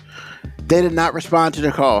suspects. They did not respond to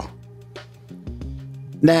the call.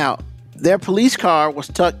 Now, their police car was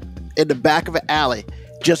tucked in the back of an alley,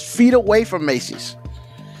 just feet away from Macy's.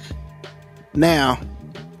 Now,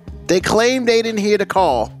 they claimed they didn't hear the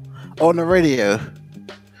call on the radio.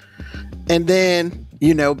 And then,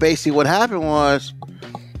 basically what happened was,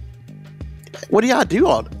 what do y'all do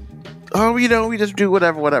all day? Oh, we just do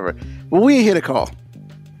whatever. Well, we didn't hear the call.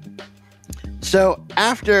 So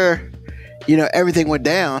after, everything went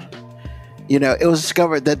down, it was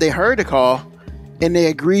discovered that they heard the call and they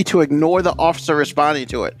agreed to ignore the officer responding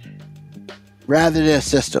to it rather than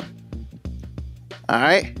assist him. All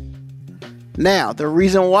right. Now, the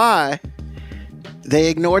reason why they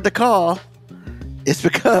ignored the call is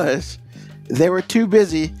because they were too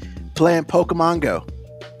busy playing Pokemon Go.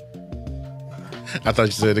 I thought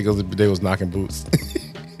you said they was knocking boots.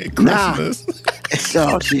 Nah. Christmas.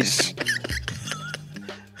 Oh, jeez.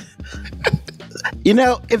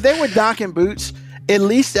 If they were knocking boots, at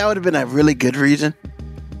least that would have been a really good reason.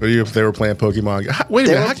 Or if they were playing Pokemon Go. Wait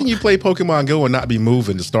a minute, how can you play Pokemon Go and not be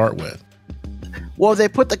moving to start with? Well, they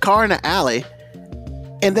put the car in the alley,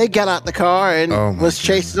 and they got out the car and was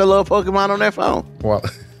chasing the little Pokemon on their phone. Well,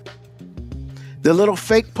 the little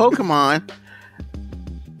fake Pokemon.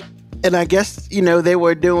 And I guess, they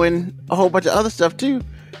were doing a whole bunch of other stuff too.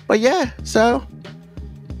 But yeah, so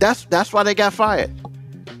that's why they got fired.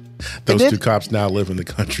 Those two cops now live in the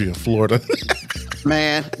country of Florida.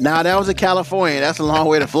 Man, that was in California. That's a long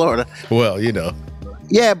way to Florida. Well,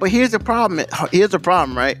 Yeah, but here's the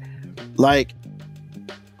problem. Right? Like,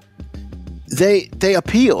 they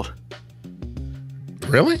appealed.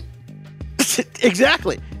 Really?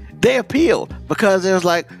 Exactly. They appealed because it was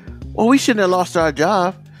like, well, we shouldn't have lost our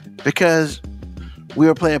job because we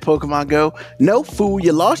were playing Pokemon Go. No, fool,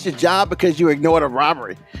 you lost your job because you ignored a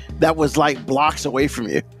robbery that was like blocks away from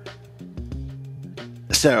you.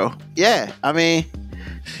 So, yeah, I mean,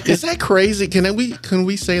 is that crazy? Can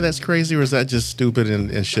we say that's crazy, or is that just stupid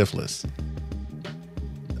and shiftless?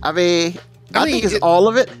 I think it's all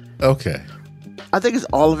of it. Okay. I think it's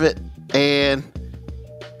all of it, and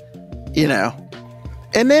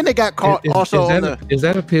and then they got caught Is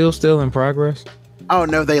that appeal still in progress? Oh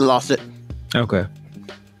no, they lost it. Okay.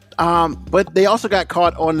 But they also got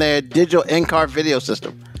caught on their digital in-car video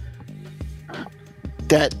system.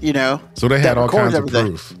 That So they had all kinds of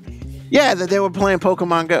proof. Yeah, that they were playing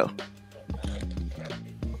Pokemon Go.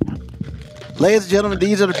 Ladies and gentlemen,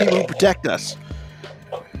 these are the people who protect us.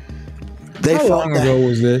 How long ago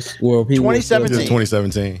was this? Well, 2017.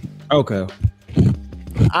 2017. Okay.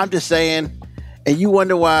 I'm just saying, and you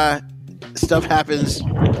wonder why stuff happens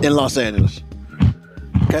in Los Angeles.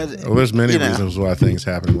 Well, there's many reasons why things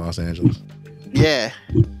happen in Los Angeles. Yeah,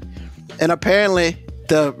 and apparently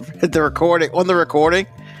the recording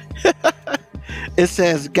it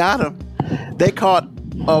says got him. They caught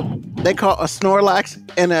a Snorlax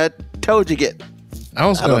and a Togekiss. I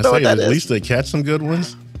was going to say at least they catch some good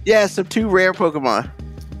ones. Yeah, some 2 rare Pokemon.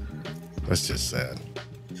 That's just sad.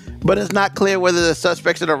 But it's not clear whether the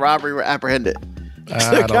suspects in the robbery were apprehended.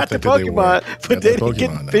 They got the Pokemon, but they didn't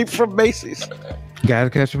get people from Macy's. Gotta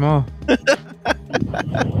catch them all.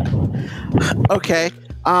 Okay.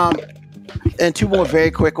 And 2 more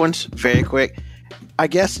very quick ones. Very quick. I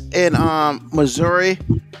guess in Missouri,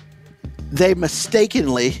 they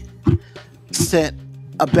mistakenly sent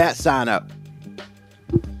a bat sign up.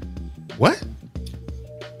 What?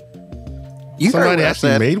 You Somebody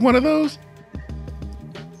actually made one of those?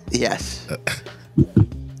 Yes.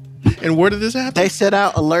 And where did this happen? They set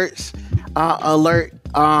out alerts.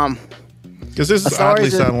 Because this is oddly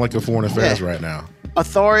sounding like a foreign affairs right now.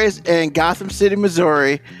 Authorities in Gotham City,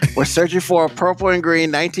 Missouri were searching for a purple and green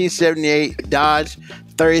 1978 Dodge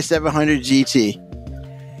 3700 GT.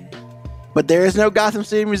 But there is no Gotham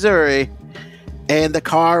City, Missouri, and the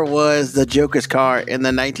car was the Joker's car in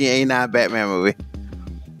the 1989 Batman movie.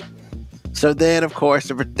 So then, of course,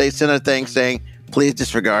 they sent a thing saying, please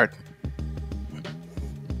disregard.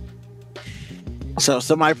 So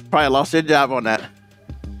somebody probably lost their job on that.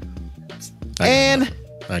 I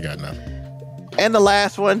got nothing. And the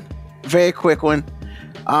last one, very quick one.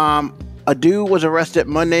 A dude was arrested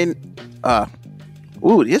Monday.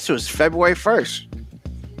 This was February 1st.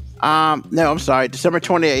 No, I'm sorry, December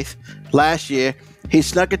 28th last year. He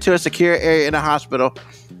snuck into a secure area in a hospital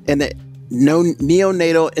in the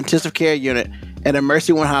neonatal intensive care unit at a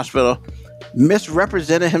Mercy One hospital,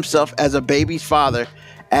 misrepresented himself as a baby's father,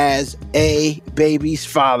 not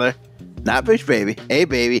bitch baby, a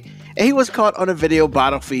baby, and he was caught on a video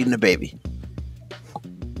bottle feeding the baby.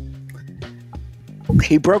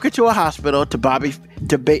 He broke into a hospital to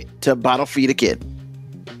bottle feed a kid.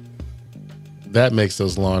 That makes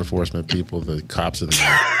those law enforcement people the cops of the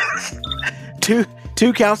year.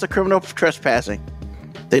 Two counts of criminal trespassing.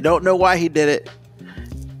 They don't know why he did it,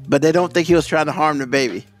 but they don't think he was trying to harm the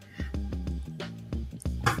baby.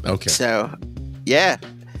 Okay. So, yeah.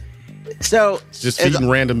 So just feeding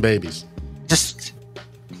random babies.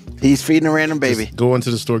 He's feeding a random baby. Just go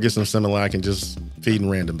into the store, get some Similac, and just feeding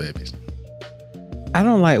random babies. I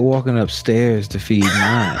don't like walking upstairs to feed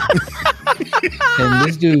mine. And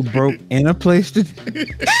this dude broke in a place to.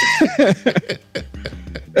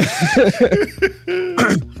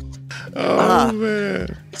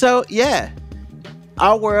 Man. So yeah,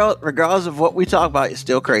 our world, regardless of what we talk about, is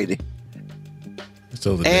still crazy.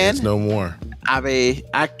 So the day is no more. I mean,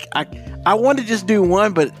 I wanted to just do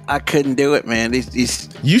one, but I couldn't do it, man. These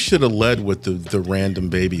You should have led with the random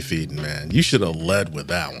baby feeding, man. You should have led with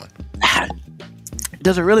that one.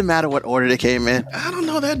 Does it really matter what order they came in? I don't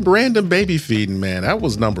know, that random baby feeding, man. That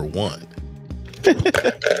was number one.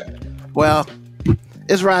 Well,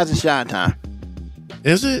 it's rise and shine time.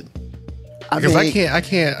 Is it? Because I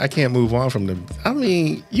can't move on from them. I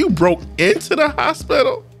mean, you broke into the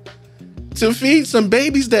hospital to feed some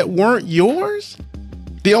babies that weren't yours?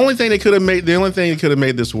 The only thing that could have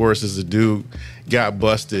made this worse is the dude got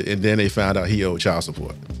busted and then they found out he owed child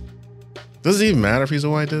support. Does it even matter if he's a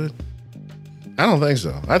white dude? I don't think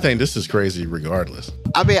so. I think this is crazy regardless.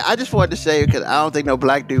 I mean, I just wanted to say, because I don't think no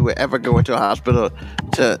black dude would ever go into a hospital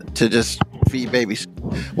to just feed babies.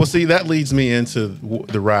 Well, see, that leads me into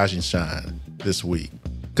the Rise and Shine this week.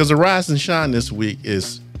 Because the Rise and Shine this week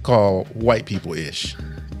is called White People-ish.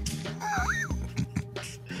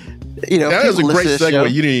 You know, that is a great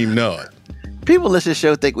segue. You didn't even know it. People listen to the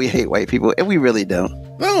show think we hate white people, and we really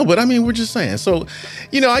don't. No, but I mean, we're just saying. So,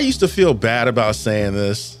 I used to feel bad about saying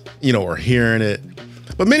this, or hearing it.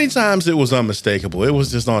 But many times it was unmistakable. It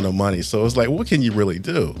was just on the money. So it's like, what can you really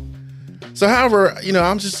do? So, however,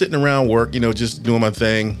 I'm just sitting around work, just doing my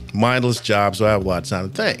thing, mindless job. So I have a lot of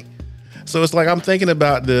time to think. So it's like I'm thinking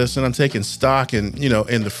about this and I'm taking stock in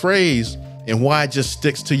the phrase and why it just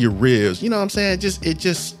sticks to your ribs. You know what I'm saying?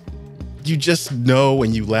 You just know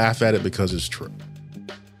and you laugh at it because it's true.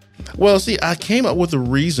 Well, see, I came up with a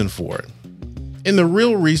reason for it. And the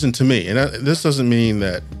real reason to me, and this doesn't mean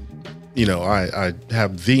that, I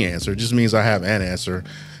have the answer. It just means I have an answer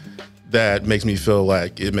that makes me feel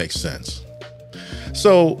like it makes sense.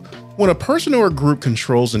 So when a person or a group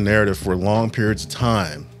controls a narrative for long periods of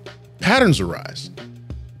time, patterns arise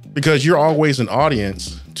because you're always an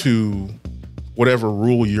audience to whatever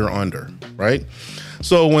rule you're under, right?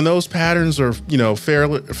 So when those patterns are,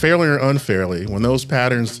 fairly or unfairly, when those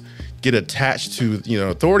patterns get attached to,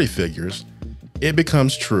 authority figures, it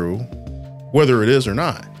becomes true, whether it is or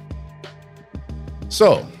not.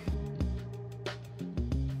 So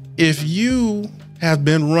if you have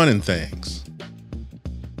been running things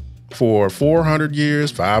for 400 years,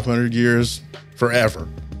 500 years, forever,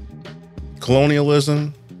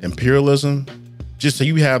 colonialism, imperialism, just so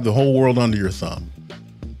you have the whole world under your thumb,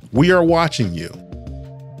 we are watching you.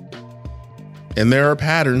 And there are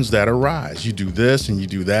patterns that arise. You do this and you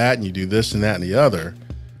do that and you do this and that and the other.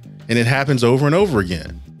 And it happens over and over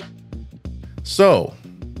again. So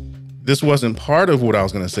this wasn't part of what I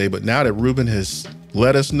was going to say, but now that Ruben has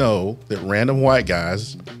let us know that random white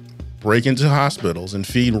guys break into hospitals and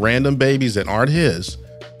feed random babies that aren't his,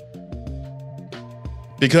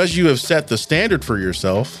 because you have set the standard for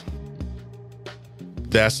yourself,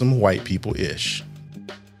 that's some white people-ish.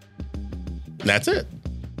 That's it.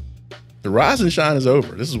 The rise and shine is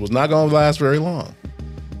over. This was not going to last very long.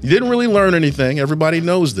 You didn't really learn anything. Everybody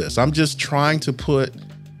knows this. I'm just trying to put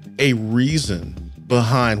a reason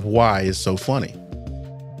behind why it's so funny.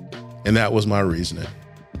 And that was my reasoning.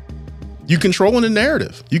 You controlling the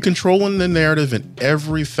narrative. You controlling the narrative in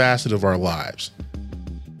every facet of our lives.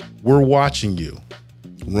 We're watching you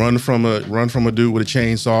run from a dude with a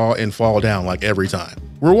chainsaw and fall down like every time.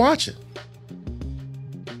 We're watching.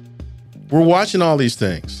 We're watching all these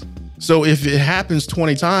things. So if it happens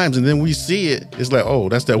 20 times and then we see it, it's like, oh,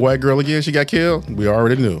 that's that white girl again. She got killed. We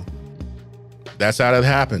already knew. That's how that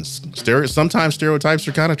happens. Sometimes stereotypes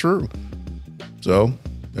are kind of true. So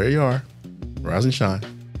there you are. Rise and shine.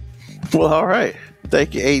 Well, all right.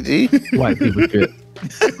 Thank you, AG. White people shit.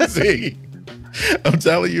 See, I'm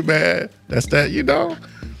telling you, man. That's that,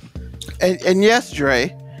 And yes,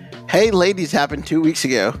 Dre. Hey, ladies happened 2 weeks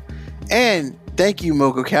ago. And thank you,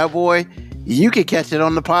 Mocha Cowboy. You can catch it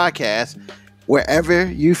on the podcast wherever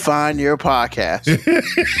you find your podcast.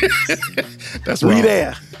 That's right.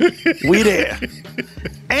 We there.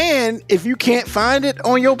 And if you can't find it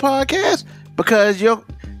on your podcast because your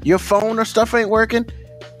phone or stuff ain't working,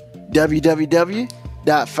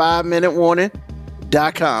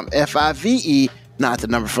 five-minutewarning.com. FIVE, not the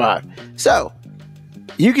number 5. So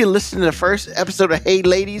you can listen to the first episode of Hey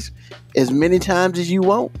Ladies as many times as you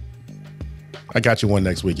want. I got you one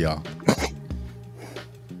next week, y'all.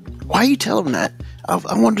 Why you tell them that? I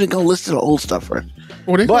wanted to go listen to the old stuff first.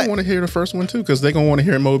 Well, they're going to want to hear the first one too, because they're going to want to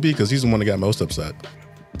hear Mo B, because he's the one that got most upset.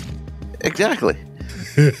 Exactly.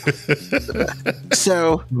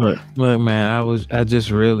 So look, man, I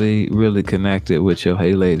just really connected with your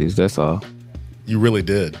Hey Ladies. That's all. You really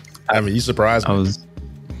did. I mean, you surprised me.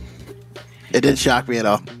 It didn't shock me at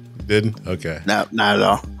all. Didn't? Okay. No, not at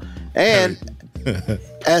all. And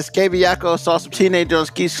as KB Yako saw some teenagers on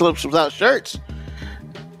ski slopes without shirts,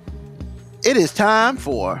 it is time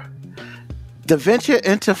for the venture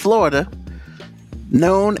into Florida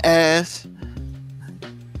known as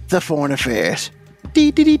the Foreign Affairs.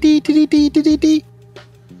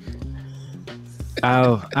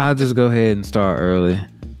 I'll just go ahead and start early.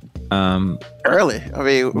 Early? I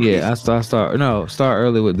mean, yeah, start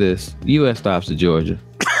early with this. U.S. stops to Georgia.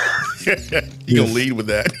 You gonna lead with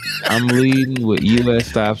that? I'm leading with U.S.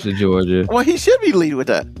 stops to Georgia. Well, he should be leading with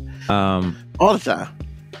that. All the time.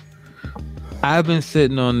 I've been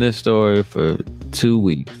sitting on this story for 2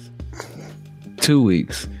 weeks. 2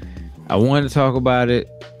 weeks. I wanted to talk about it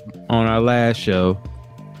on our last show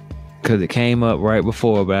because it came up right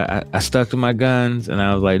before, but I stuck to my guns and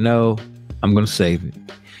I was like, no, I'm going to save it.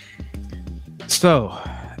 So,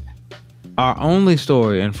 our only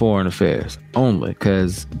story in foreign affairs, only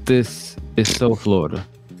because this is so Florida.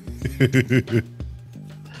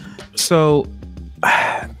 So,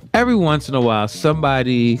 every once in a while,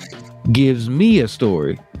 somebody gives me a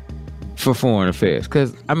story for foreign affairs.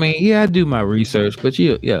 Because, I mean, yeah, I do my research, but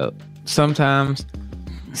sometimes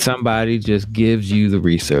somebody just gives you the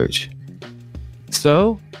research.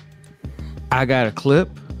 So, I got a clip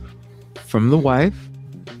from the wife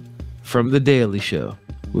from The Daily Show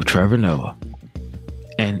with Trevor Noah.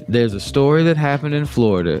 And there's a story that happened in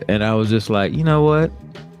Florida. And I was just like, you know what?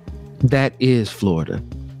 That is Florida.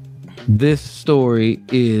 This story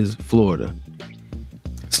is Florida.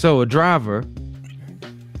 So a driver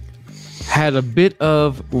had a bit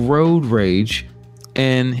of road rage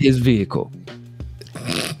in his vehicle.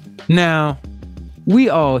 Now, we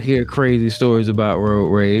all hear crazy stories about road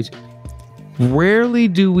rage. Rarely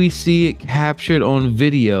do we see it captured on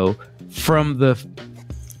video from the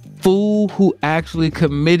fool who actually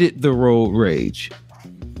committed the road rage.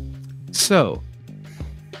 So,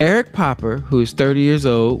 Eric Popper, who is 30 years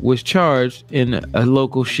old, was charged in a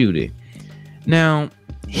local shooting. Now,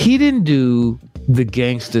 he didn't do the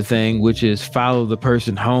gangster thing, which is follow the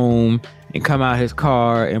person home and come out his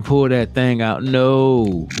car and pull that thing out.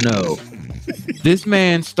 No. This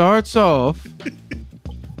man starts off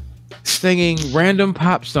singing random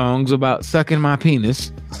pop songs about sucking my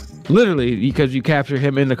penis, literally, because you capture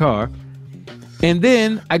him in the car. And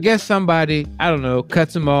then I guess somebody, I don't know,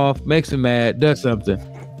 cuts him off, makes him mad, does something.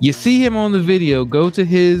 You see him on the video go to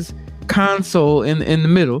his console in the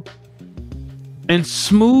middle and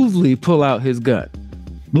smoothly pull out his gun.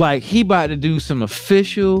 Like he about to do some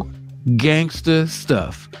official gangster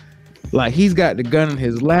stuff. Like he's got the gun in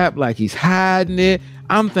his lap, like he's hiding it.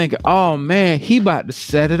 I'm thinking, oh man, he about to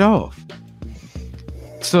set it off.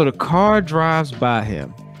 So the car drives by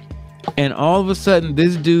him. And all of a sudden,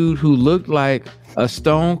 this dude who looked like a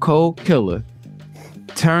stone cold killer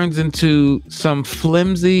turns into some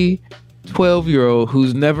flimsy 12-year-old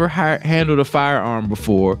who's never handled a firearm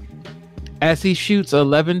before, as he shoots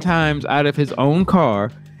 11 times out of his own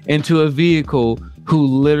car into a vehicle who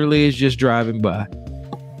literally is just driving by.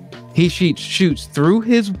 He shoots through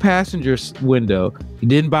his passenger window. He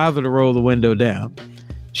didn't bother to roll the window down.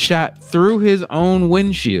 Shot through his own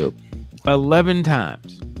windshield 11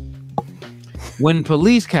 times. When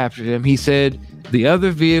police captured him, he said, the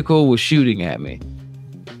other vehicle was shooting at me.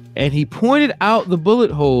 And he pointed out the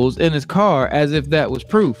bullet holes in his car as if that was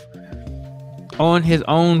proof. On his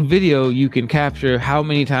own video, you can capture how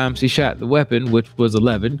many times he shot the weapon, which was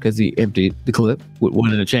 11 because he emptied the clip with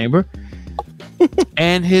one in the chamber.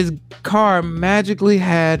 And his car magically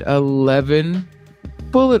had 11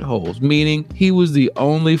 bullet holes, meaning he was the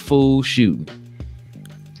only fool shooting.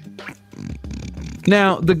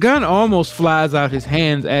 Now, the gun almost flies out his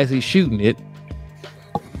hands as he's shooting it.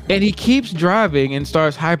 And he keeps driving and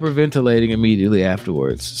starts hyperventilating immediately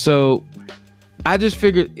afterwards. So I just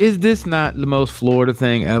figured, is this not the most Florida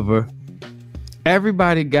thing ever?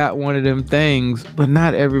 Everybody got one of them things, but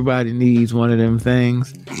not everybody needs one of them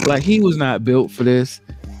things. Like, he was not built for this.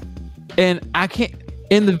 And I can't,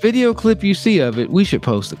 in the video clip you see of it, we should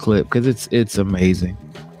post a clip because it's amazing.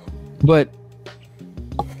 But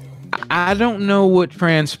I don't know what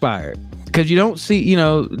transpired because you don't see,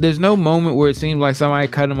 there's no moment where it seems like somebody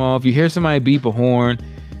cut him off. You hear somebody beep a horn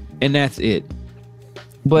and that's it.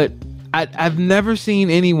 But I've never seen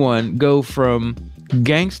anyone go from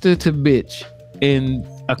gangster to bitch in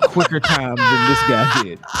a quicker time than this guy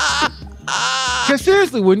did. Because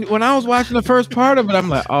seriously, when I was watching the first part of it, I'm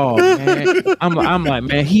like, oh man, I'm like,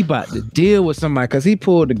 man, he about to deal with somebody because he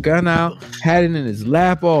pulled the gun out, had it in his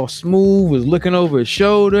lap all smooth, was looking over his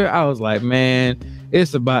shoulder. I was like, man,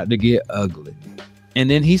 it's about to get ugly. And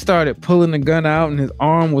then he started pulling the gun out and his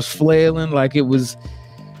arm was flailing like it was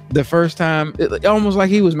the first time, almost like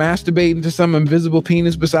he was masturbating to some invisible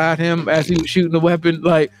penis beside him as he was shooting the weapon.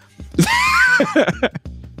 Like,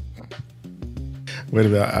 wait a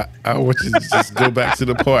minute. I want you to just go back to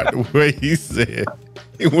the part where he said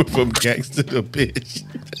he went from gangster to bitch.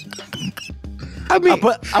 I mean,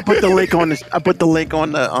 I put the link on this. I put the link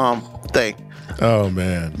on the thing. Oh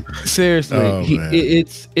man! Seriously, man.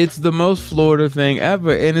 It's the most Florida thing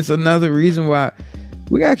ever, and it's another reason why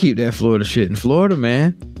we gotta keep that Florida shit in Florida,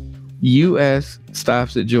 man. U.S.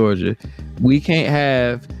 stops at Georgia. We can't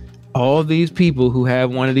have all these people who have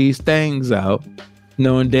one of these things out,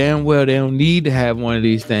 knowing damn well they don't need to have one of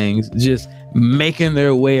these things, just making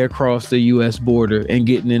their way across the U.S. border and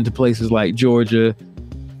getting into places like Georgia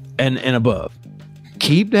and above.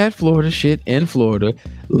 Keep that Florida shit in Florida.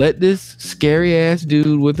 Let this scary ass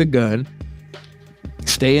dude with a gun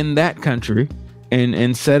stay in that country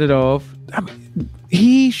and set it off. I mean,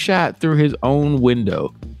 he shot through his own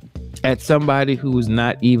window at somebody who was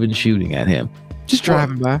not even shooting at him, just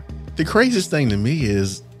driving by. The craziest thing to me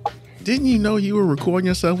is, didn't you know you were recording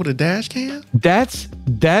yourself with a dash cam?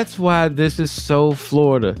 That's why this is so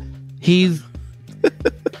Florida. He's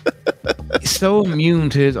so immune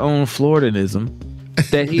to his own Floridanism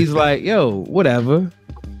that he's like, yo, whatever.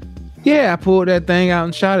 Yeah, I pulled that thing out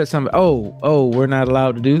and shot at somebody. Oh, we're not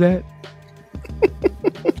allowed to do that?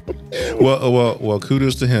 Well,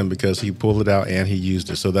 kudos to him because he pulled it out and he used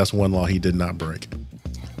it. So that's one law he did not break.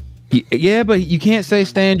 Yeah, but you can't say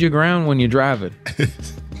stand your ground when you're driving.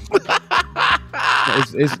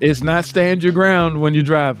 It's not stand your ground when you're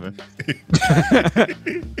driving.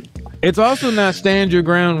 It's also not stand your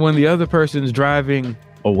ground when the other person's driving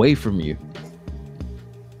away from you.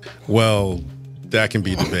 Well, that can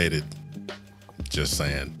be debated. Just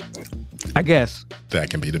saying. I guess. That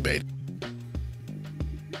can be debated.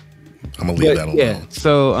 I'm going to leave that alone. Yeah,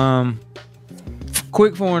 so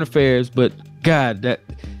quick foreign affairs, but God, that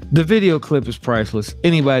the video clip is priceless.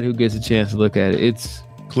 Anybody who gets a chance to look at it, it's...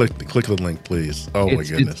 Click the link, please. Oh, my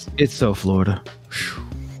goodness. It's so Florida.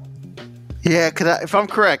 Yeah, because if I'm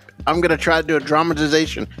correct, I'm going to try to do a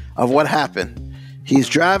dramatization of what happened. He's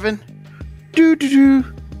driving. Do.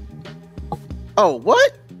 Oh,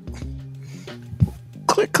 what?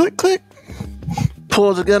 Click.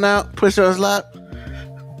 Pulls the gun out, puts it on his lap.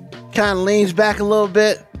 Kind of leans back a little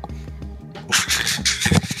bit.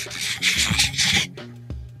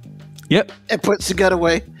 Yep. And puts the gun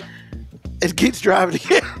away. It keeps driving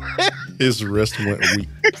again. His wrist went weak.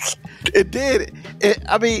 It did.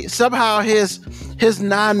 I mean, somehow his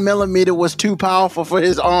 9mm was too powerful for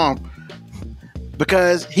his arm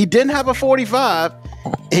because he didn't have a 45.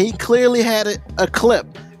 He clearly had a clip.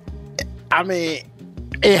 I mean,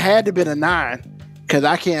 it had to have been a 9 because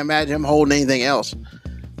I can't imagine him holding anything else.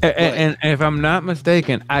 And if I'm not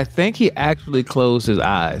mistaken, I think he actually closed his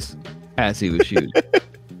eyes as he was shooting.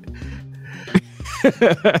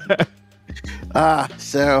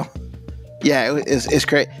 So yeah, it's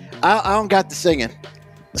great. I don't got the singing,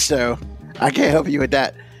 so I can't help you with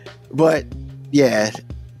that. But yeah,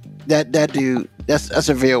 that dude, that's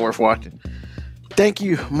a video worth watching. Thank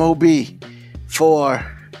you, Mo B, for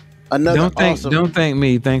another awesome. Don't thank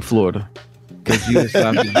me. Thank Florida, because you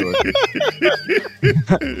stopped in Georgia.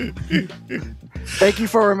 Thank you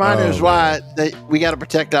for reminding us why that we got to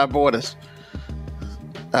protect our borders.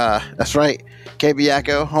 That's right. KB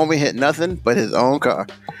Yakko, homie hit nothing but his own car.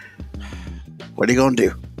 What are you gonna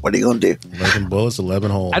do? 11 bullets, 11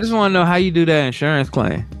 holes. I just want to know how you do that insurance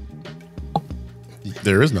claim.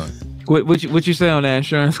 There is none. What you say on that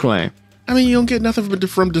insurance claim? I mean, you don't get nothing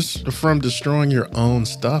from destroying your own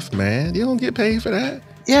stuff, man. You don't get paid for that.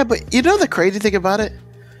 Yeah, but you know the crazy thing about it?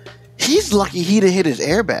 He's lucky he didn't hit his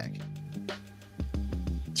airbag.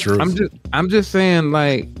 True. I'm just saying,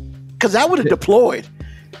 like, because I would have deployed.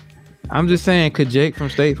 I'm just saying, could Jake from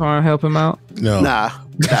State Farm help him out? No. Nah.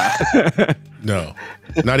 No.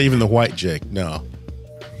 Not even the white Jake. No.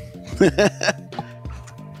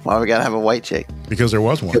 Why we gotta have a white Jake? Because there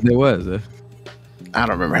was one. There was. I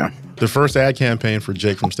don't remember him. The first ad campaign for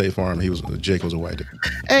Jake from State Farm, Jake was a white dude.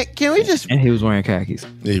 Hey, can we just? And he was wearing khakis.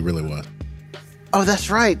 He really was. Oh, that's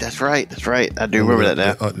right. That's right. That's right. I do remember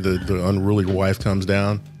that now. The unruly wife comes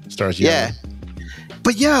down, starts yelling. Yeah.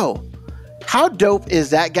 But yo, how dope is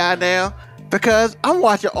that guy now? Because I'm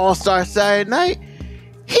watching All-Star Saturday Night.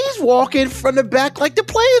 He's walking from the back like the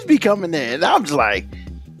players be coming in. And I'm just like,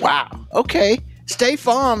 wow, okay. State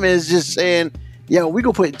Farm is just saying, yo, we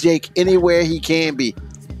gonna put Jake anywhere he can be.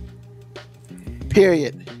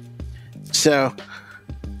 Period. So,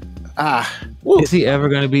 is he ever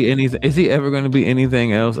going to be anything? Is he ever going to be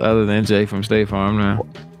anything else other than Jake from State Farm now?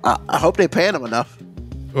 I hope they paying him enough.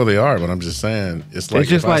 Well, they are, but I'm just saying, it's like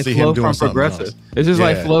just if like I see Flow him doing from Progressive. else, It's just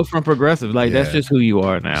like Flow from Progressive. Like that's just who you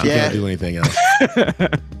are now. You Yeah. can't do anything else.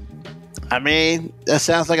 I mean, that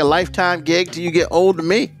sounds like a lifetime gig till you get old to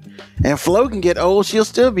me. And Flo can get old, she'll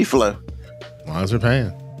still be Flo. As long as they're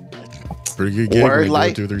paying. Pretty good gig. Word, when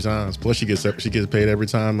like- do it 2 or 3 times. Plus, she gets paid every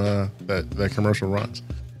time that commercial runs.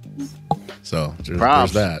 So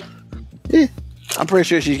Props. there's that. Yeah. I'm pretty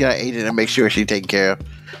sure she's got an agent to make sure she's taken care of.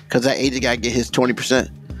 Because that agent got to get his 20%.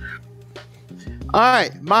 All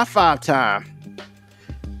right, my 5 time.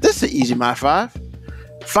 This is an easy my 5.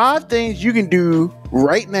 5 things you can do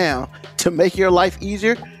right now to make your life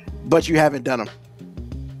easier, but you haven't done them.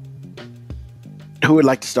 Who would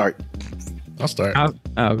like to start? I'll start.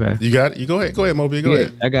 Okay. You got it? You go ahead. Go ahead, Moby. Go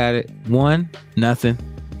ahead. I got it. 1, nothing.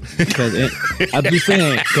 Because I'm just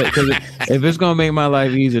saying, because if it's gonna make my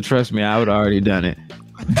life easier, trust me, I would already done it.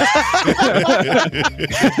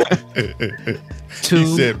 2,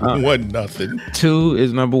 He said 1 nothing. 2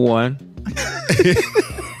 is number 1.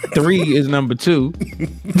 3 is number 2.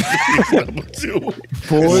 Number 2.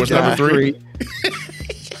 4 is What's number number 3.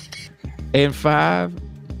 And 5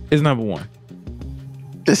 is number 1.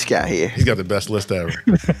 This guy here. He's got the best list ever.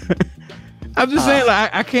 I'm just saying,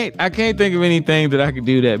 like I can't think of anything that I could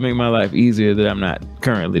do that make my life easier that I'm not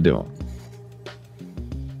currently doing.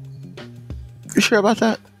 You sure about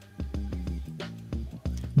that?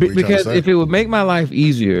 What are you trying to Because say? if it would make my life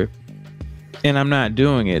easier and I'm not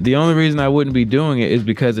doing it, the only reason I wouldn't be doing it is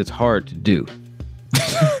because it's hard to do.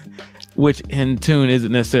 Which in tune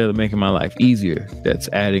isn't necessarily making my life easier. That's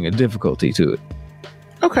adding a difficulty to it.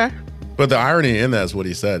 Okay. But the irony in that is what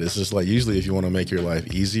he said. It's just like usually if you want to make your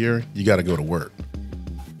life easier, you got to go to work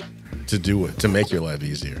to do it, to make your life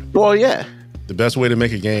easier. Well, yeah. The best way to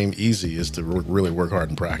make a game easy is to really work hard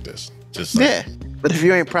and practice. Just like, Yeah. But if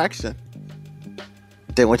you ain't practicing,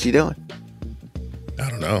 then what you doing? I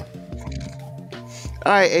don't know.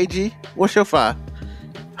 All right, AG, what's your 5?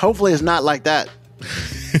 Hopefully it's not like that.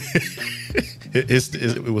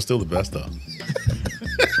 It was still the best though.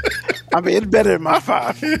 I mean, it's better than my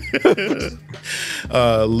 5.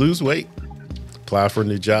 Lose weight, apply for a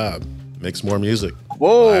new job, make some more music.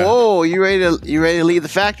 Whoa, you ready to leave the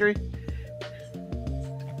factory?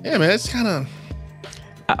 Yeah, man, it's kind of.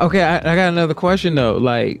 Okay, I got another question though.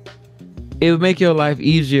 Like, it would make your life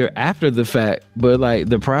easier after the fact, but like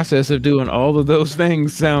the process of doing all of those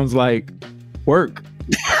things sounds like work.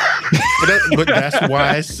 But that's why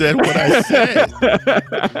I said what I said.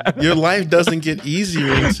 Your life doesn't get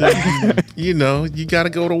easier until you got to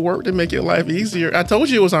go to work to make your life easier. I told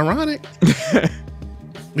you it was ironic.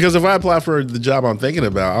 Because if I apply for the job I'm thinking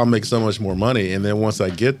about, I'll make so much more money. And then once I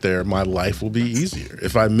get there, my life will be easier.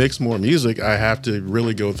 If I mix more music, I have to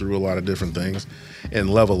really go through a lot of different things and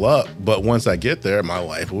level up. But once I get there, my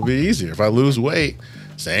life will be easier. If I lose weight,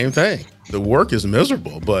 same thing. The work is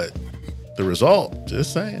miserable, but the result,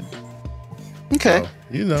 just saying. Okay.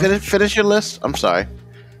 So, Finish your list. I'm sorry.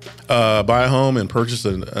 buy a home and purchase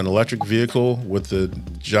an electric vehicle with the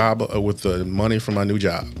job with the money from my new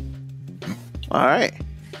job. All right.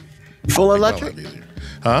 Full electric?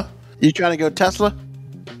 Huh? You trying to go Tesla?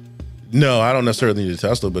 No, I don't necessarily need a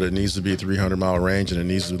Tesla, but it needs to be 300-mile range and it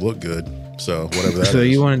needs to look good. So whatever that is. So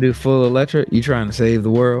you want to do full electric? You trying to save the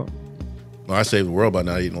world? Well, I save the world by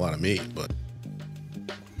not eating a lot of meat, but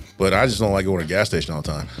I just don't like going to a gas station all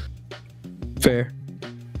the time. Fair.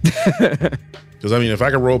 Because I mean, if I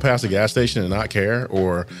could roll past a gas station and not care,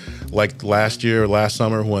 or like last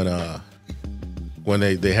summer when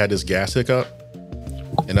they had this gas hiccup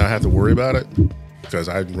and I have to worry about it because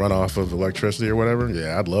I'd run off of electricity or whatever.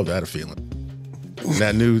 Yeah, I'd love that feeling. And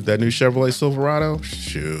that new Chevrolet Silverado,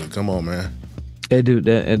 shoot, come on, man. It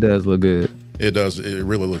does look good. It does. It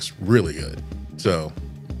really looks really good. So,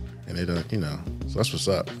 and it so that's what's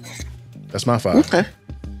up. That's my 5. Okay.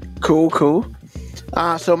 Cool.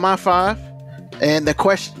 So my 5, and the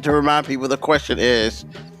question, to remind people, the question is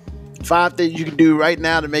 5 things you can do right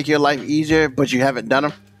now to make your life easier, but you haven't done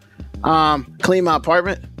them. Clean my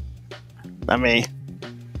apartment. I mean,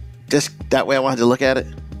 Just that way I wanted to look at it.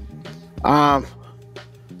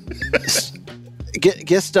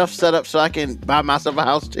 Get stuff set up so I can buy myself a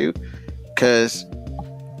house too. Cause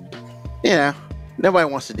nobody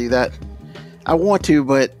wants to do that. I want to,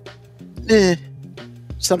 but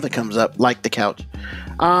something comes up, like the couch.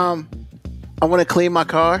 I want to clean my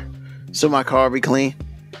car, so my car be clean.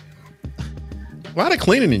 A lot of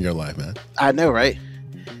cleaning in your life, man. I know, right?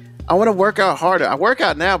 I want to work out harder. I work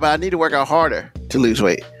out now, but I need to work out harder to lose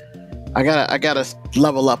weight. I gotta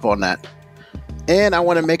level up on that. And I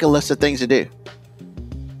want to make a list of things to do.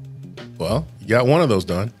 Well, you got one of those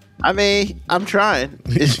done. I mean, I'm trying.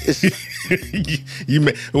 It's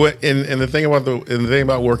and the thing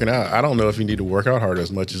about working out, I don't know if you need to work out hard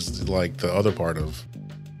as much as like the other part of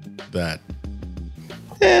that.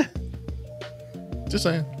 Yeah. Just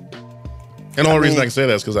saying. And the only reason I can say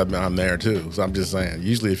that is because I'm there too. So I'm just saying.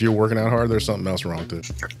 Usually, if you're working out hard, there's something else wrong too.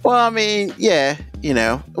 Well, I mean, yeah,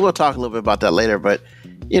 we'll talk a little bit about that later, but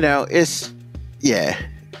it's yeah.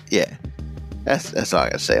 That's all I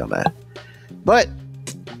gotta say on that. But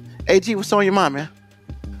AG, what's on your mind, man?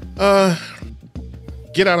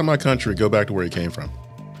 Get out of my country. Go back to where you came from.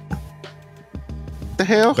 The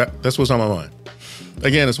hell? That's what's on my mind.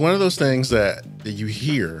 Again, it's one of those things that you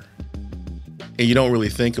hear and you don't really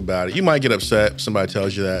think about it. You might get upset. Somebody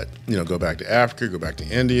tells you that, go back to Africa, go back to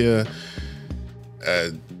India.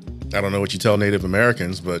 I don't know what you tell Native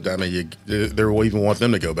Americans, but I mean, they will even want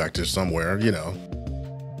them to go back to somewhere, And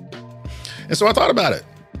so I thought about it,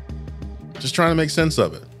 just trying to make sense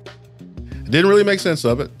of it. Didn't really make sense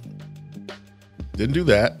of it. Didn't do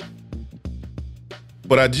that.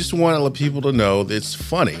 But I just want to let people to know that it's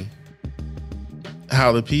funny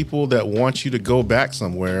how the people that want you to go back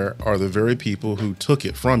somewhere are the very people who took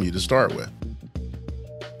it from you to start with.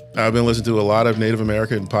 I've been listening to a lot of Native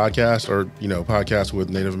American podcasts or, podcasts with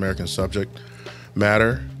Native American subject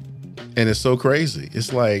matter. And it's so crazy.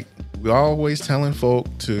 It's like we're always telling folk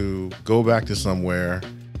to go back to somewhere.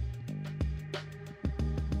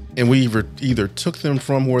 And we either took them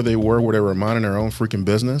from where they were minding their own freaking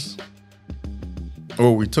business,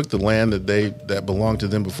 or we took the land that belonged to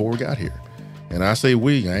them before we got here. And I say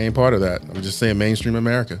we, I ain't part of that. I'm just saying mainstream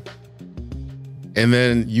America. And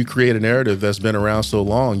then you create a narrative that's been around so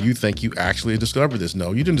long, you think you actually discovered this.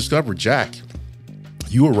 No, you didn't discover jack.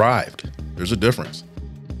 You arrived. There's a difference.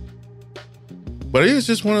 But it is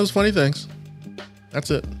just one of those funny things.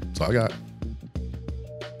 That's it. That's all I got.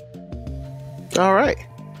 All right.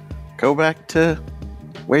 Go back to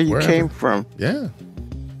where you came from. Yeah.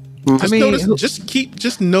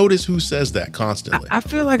 Just notice who says that constantly. I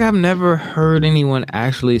feel like I've never heard anyone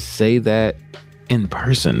actually say that in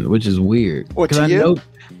person, which is weird. What, to you?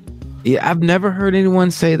 I've never heard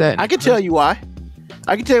anyone say that. I can tell you why.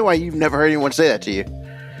 I can tell you why you've never heard anyone say that to you.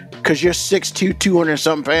 Because you're 6'2", 200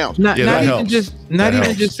 something pounds. Not even just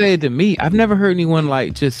say it to me. I've never heard anyone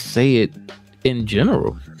like just say it in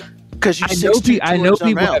general. Because you're 6'2", I know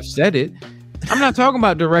people have said it. I'm not talking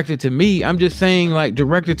about directed to me. I'm just saying like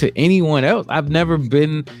directed to anyone else. I've never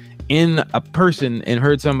been in a person and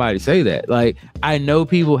heard somebody say that. Like, I know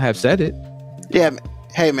people have said it. Yeah.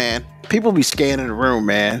 Hey, man. People be scanning the room,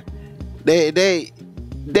 man. They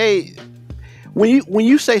when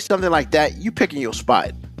you say something like that, you picking your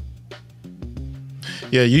spot.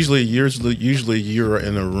 Yeah, usually you're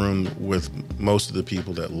in a room with most of the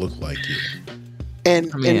people that look like you.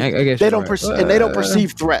 And I guess they don't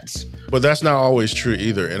perceive threats. But that's not always true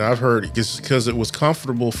either. And I've heard because it was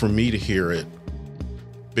comfortable for me to hear it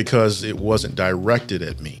because it wasn't directed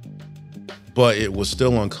at me. But it was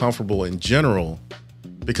still uncomfortable in general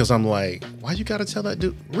because I'm like, why you gotta tell that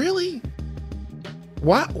dude? Really?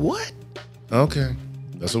 What? Okay.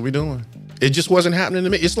 That's what we're doing. It just wasn't happening to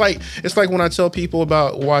me. It's like when I tell people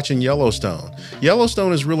about watching Yellowstone.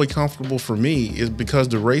 Yellowstone is really comfortable for me is because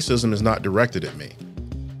the racism is not directed at me,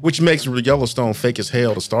 which makes Yellowstone fake as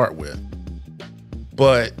hell to start with.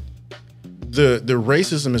 But the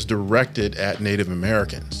racism is directed at Native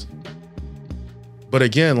Americans. But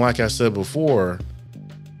again, like I said before,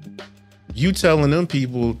 you telling them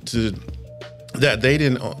people that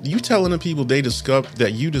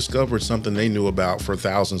you discovered something they knew about for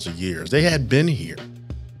thousands of years. They had been here.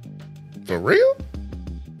 For real?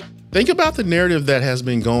 Think about the narrative that has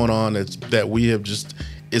been going on that we have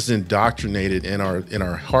is indoctrinated in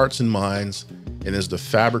our hearts and minds and is the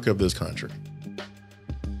fabric of this country.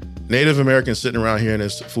 Native Americans sitting around here in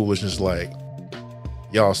this foolishness like,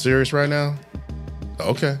 y'all serious right now?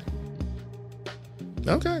 Okay.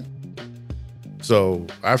 So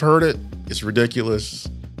I've heard it. It's ridiculous.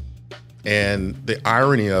 And the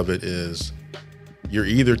irony of it is you're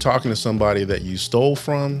either talking to somebody that you stole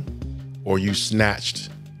from or you snatched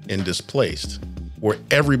and displaced, where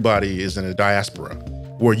everybody is in a diaspora,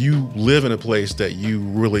 where you live in a place that you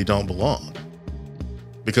really don't belong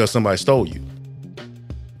because somebody stole you.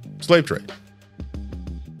 Slave trade.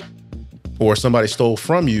 Or somebody stole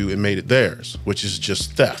from you and made it theirs, which is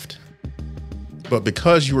just theft. But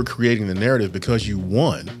because you were creating the narrative, because you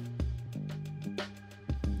won,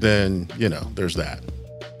 then, there's that.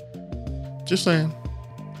 Just saying.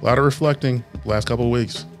 A lot of reflecting last couple of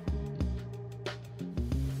weeks.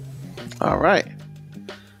 All right.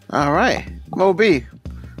 Mo B,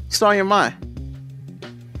 what's on your mind?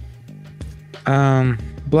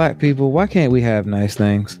 Black people, why can't we have nice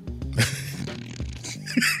things?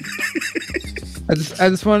 I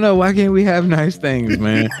just want to know, why can't we have nice things,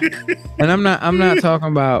 man? And I'm not talking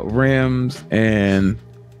about rims and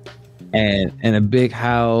a big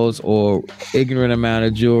house or ignorant amount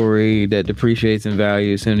of jewelry that depreciates in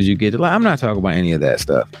value as soon as you get it. Like, I'm not talking about any of that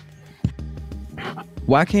stuff.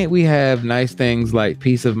 Why can't we have nice things like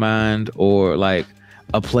peace of mind, or like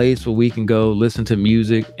a place where we can go listen to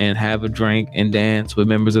music and have a drink and dance with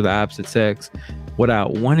members of the opposite sex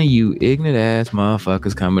without one of you ignorant ass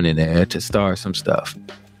motherfuckers coming in there to start some stuff?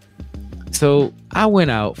 So I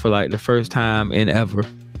went out for like the first time in ever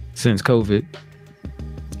since COVID,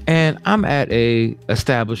 and I'm at a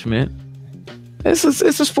establishment. It's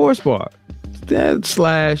a sports bar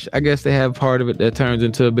slash, I guess they have part of it that turns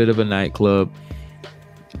into a bit of a nightclub,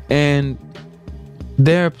 and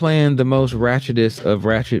they're playing the most ratchetest of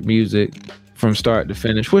ratchet music from start to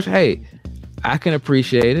finish, which, hey, I can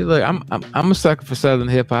appreciate it. Like, I'm a sucker for Southern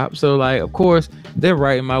hip hop, so like, of course, they're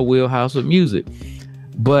right in my wheelhouse with music.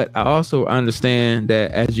 But I also understand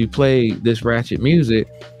that as you play this ratchet music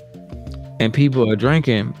and people are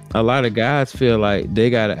drinking, a lot of guys feel like they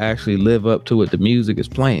got to actually live up to what the music is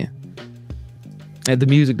playing, and the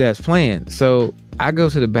music that's playing. So I go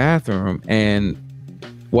to the bathroom, and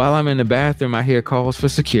while I'm in the bathroom, I hear calls for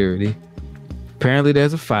security. Apparently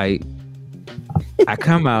there's a fight. I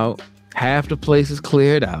come out, half the place is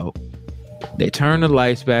cleared out. They turn the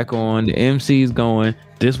lights back on. The MC's going,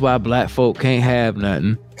 "This why black folk can't have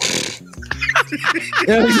nothing." You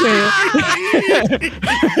know what I'm saying?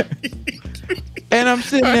 And I'm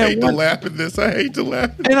sitting there. I hate to laugh at this.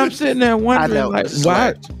 And I'm sitting there wondering, like,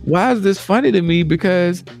 why is this funny to me?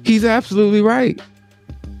 Because he's absolutely right.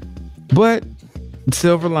 But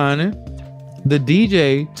silver lining, the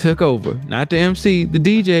DJ took over, not the MC. The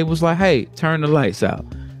DJ was like, "Hey, turn the lights out,"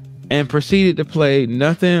 and proceeded to play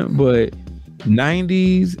nothing but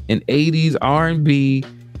 90s and 80s R&B,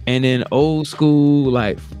 and then old school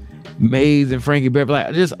like Maze and Frankie Beverly,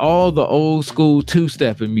 like just all the old school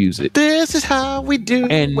two-stepping music. This is how we do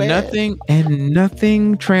and it.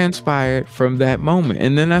 Nothing transpired from that moment.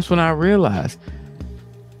 And then that's when I realized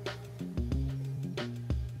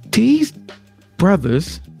these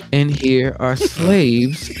brothers in here are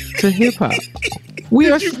slaves to hip-hop.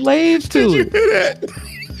 We are slaves to it.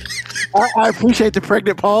 I appreciate the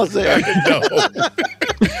pregnant pause there.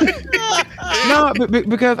 No,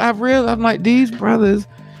 because I realized, I'm like, these brothers,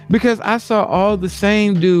 because I saw all the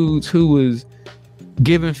same dudes who was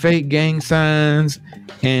giving fake gang signs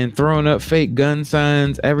and throwing up fake gun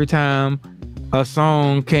signs every time a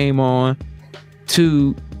song came on,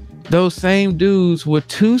 to those same dudes were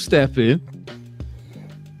two-stepping,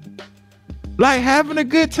 like having a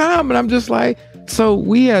good time. And I'm just like, so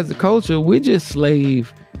we as a culture, we're just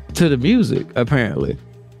slave to the music, apparently.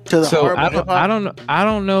 So I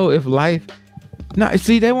don't know if life. No,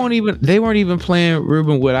 see, they weren't even playing,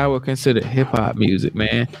 Ruben, what I would consider hip hop music,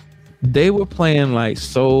 man. They were playing like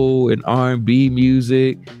soul and R&B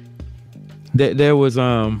music. There was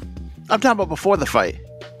I'm talking about before the fight.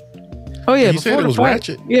 Oh yeah, you said it was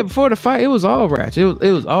ratchet. Yeah, before the fight, it was all ratchet.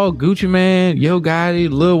 It was all Gucci Mane, Yo Gotti,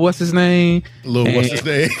 Lil what's his name. You know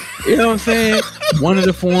what I'm saying? One of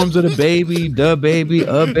the forms of the baby, the baby,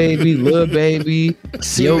 a baby, Lil baby,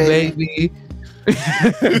 Yo baby.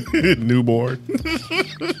 Newborn.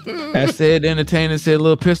 I said the entertainer said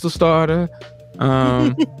Little Pistol Starter.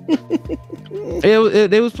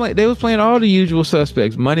 They was playing all the usual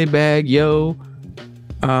suspects. Moneybag Yo.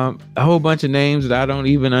 A whole bunch of names that I don't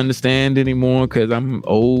even understand anymore because I'm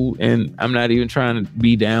old and I'm not even trying to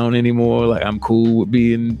be down anymore. Like, I'm cool with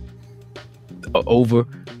being over.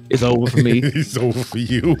 It's over for me. It's over for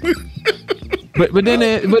you. But then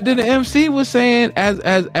the MC was saying,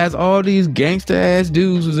 as all these gangster ass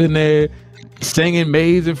dudes was in there singing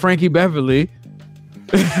Maze and Frankie Beverly,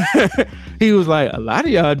 he was like, a lot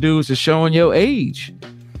of y'all dudes are showing your age.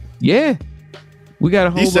 Yeah, we got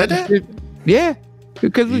a whole. He said that. Yeah.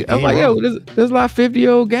 Because I'm like, yo, there's a lot of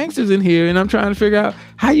 50-year-old gangsters in here, and I'm trying to figure out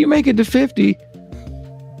how you make it to 50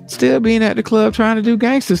 still being at the club trying to do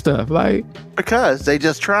gangster stuff. Like, because they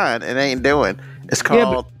just trying and ain't doing. It's called.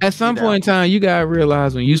 Yeah, but at some point in time, you gotta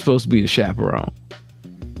realize when you're supposed to be the chaperone.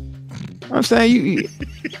 I'm saying you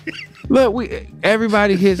look.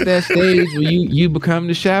 Everybody hits that stage where you become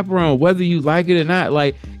the chaperone, whether you like it or not.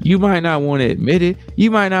 Like, you might not want to admit it.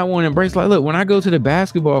 You might not want to embrace. Like, look, when I go to the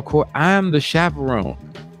basketball court, I'm the chaperone.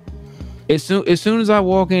 As soon as I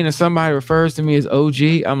walk in and somebody refers to me as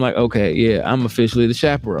OG, I'm like, okay, yeah, I'm officially the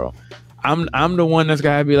chaperone. I'm the one that's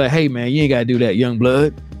gotta be like, hey man, you ain't gotta do that, young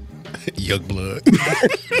blood. Young blood.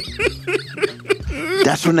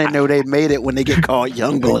 That's when they know they made it, when they get called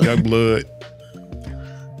young blood. Young blood.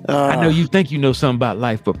 I know you think you know something about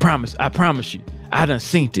life, but I promise you, I done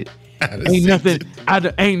seen it.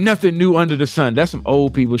 Ain't nothing new under the sun. That's some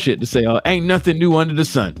old people shit to say. Ain't nothing new under the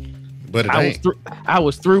sun. But I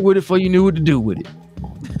was through with it before you knew what to do with it.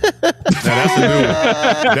 Now,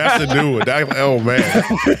 that's a new one. That's a new one. Oh man,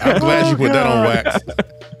 I'm glad you put that on wax.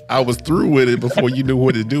 I was through with it before you knew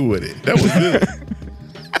what to do with it. That was good.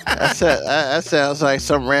 That sounds like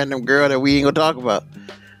some random girl that we ain't gonna talk about.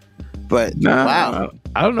 But wow,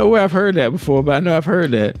 I don't know where I've heard that before, but I know I've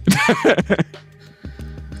heard that.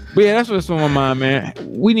 But yeah, that's what's on my mind, man.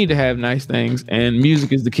 We need to have nice things, and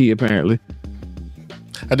music is the key, apparently.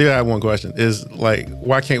 I do have one question. Is like,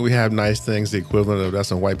 why can't we have nice things the equivalent of that's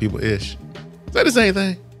some white people ish? Is that the same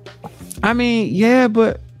thing? I mean, yeah,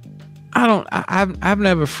 but I've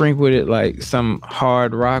never frequented like some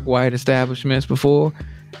hard rock white establishments before.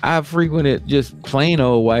 I've frequented just plain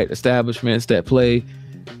old white establishments that play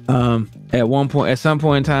at some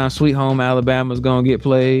point in time, Sweet Home Alabama's gonna get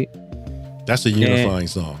played. That's a unifying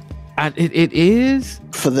song. It is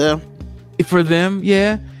for them. For them,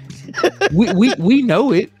 yeah. we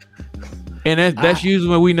know it, and that's usually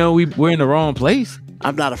when we know we're in the wrong place.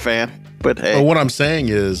 I'm not a fan, but hey. But what I'm saying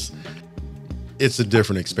is, it's a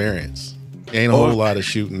different experience. Ain't a whole lot of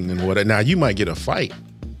shooting and what. Now you might get a fight,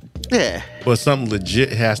 yeah, but something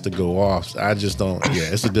legit has to go off. I just don't. Yeah,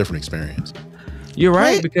 it's a different experience. You're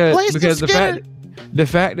right, because the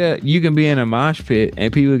fact that you can be in a mosh pit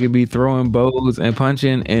and people can be throwing bows and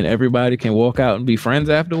punching and everybody can walk out and be friends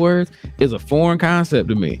afterwards is a foreign concept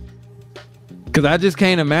to me. Because I just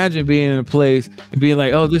can't imagine being in a place and being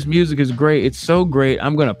like, oh, this music is great. It's so great.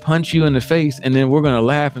 I'm going to punch you in the face and then we're going to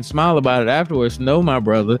laugh and smile about it afterwards. No, my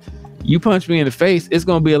brother, you punch me in the face. It's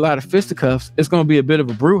going to be a lot of fisticuffs. It's going to be a bit of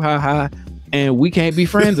a brouhaha. And we can't be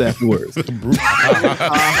friends afterwards. And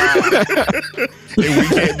we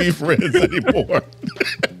can't be friends anymore.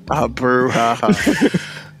 A brouhaha.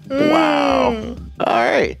 Wow. All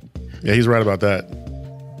right. Yeah, he's right about that.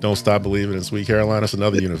 Don't Stop Believing in Sweet Caroline. That's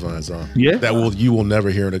another unifying song. Yeah. You will never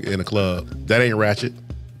hear in a club. That ain't ratchet.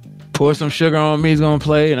 Pour Some Sugar on Me's gonna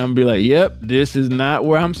play, and I'm gonna be like, yep, this is not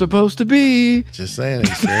where I'm supposed to be. Just saying, the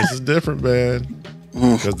experience is different, man.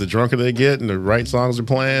 Because the drunker they get and the right songs are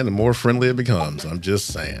playing, the more friendly it becomes. I'm just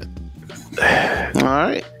saying. All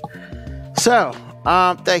right. So,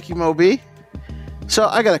 thank you, Moby. So,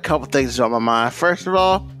 I got a couple things on my mind. First of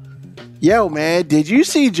all, yo, man, did you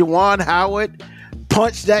see Juwan Howard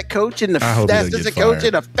punch that coach in the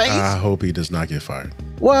face? I hope he does not get fired.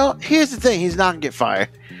 Well, here's the thing: he's not gonna get fired.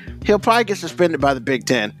 He'll probably get suspended by the Big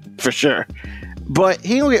Ten for sure, but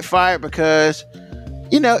he will get fired because,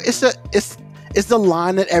 you know, it's the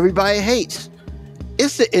line that everybody hates.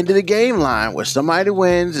 It's the end of the game line where somebody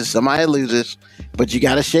wins and somebody loses, but you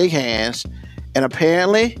got to shake hands. And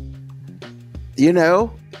apparently, you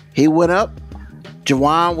know, he went up.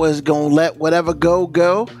 Juwan was gonna let whatever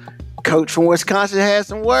go. Coach from Wisconsin had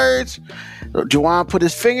some words. Juwan put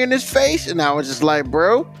his finger in his face, and I was just like,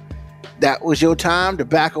 bro, that was your time to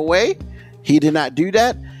back away. He did not do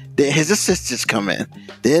that. Then his assistants come in.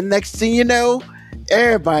 Then next thing you know,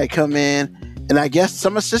 everybody come in, and I guess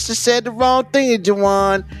some assistants said the wrong thing to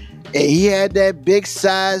Juwan, and he had that big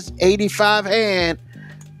size 85 hand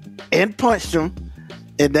and punched him.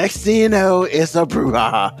 And next thing you know, it's a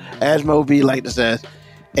brouhaha, as Moby like to say.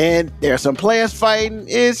 And there's some players fighting.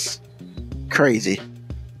 It's crazy.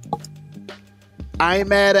 I ain't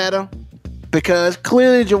mad at him because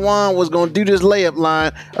clearly Juwan was going to do this layup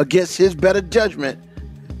line against his better judgment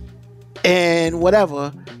and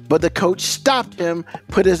whatever. But the coach stopped him,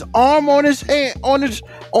 put his arm on his hand, on his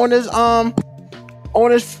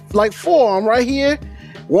like forearm right here.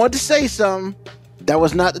 Wanted to say something. That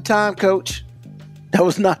was not the time, coach. That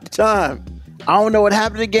was not the time. I don't know what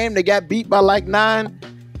happened in the game. They got beat by like 9.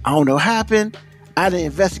 I don't know what happened. I didn't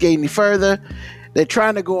investigate any further. They're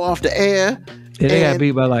trying to go off the air. Yeah, they got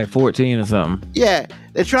beat by like 14 or something. Yeah,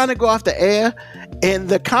 they're trying to go off the air. And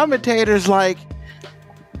the commentator's like,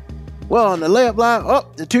 Well, on the layup line,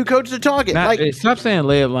 the two coaches are talking. Stop saying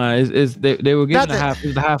layup line. They were giving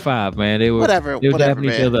the high five, man. They were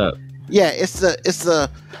dapping each other up. Yeah, it's the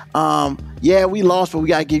yeah, we lost, but we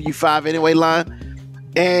gotta give you 5 anyway line.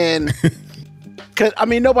 And cause I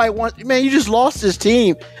mean nobody wants, man, you just lost this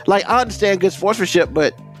team. Like, I understand good sportsmanship,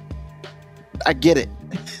 but I get it.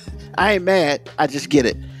 I ain't mad. I just get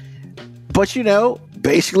it. But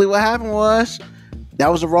basically what happened was that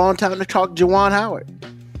was the wrong time to talk to Juwan Howard.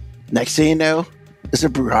 Next thing you know, it's a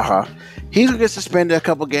brouhaha. He's gonna get suspended a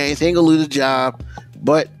couple games. He ain't gonna lose his job.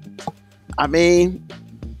 But I mean,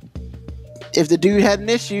 if the dude had an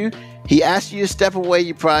issue, he asked you to step away,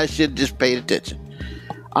 you probably should have just paid attention.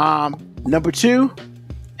 Number 2,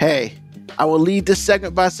 hey, I will lead this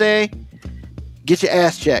segment by saying, get your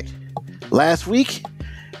ass checked. Last week,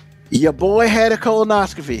 your boy had a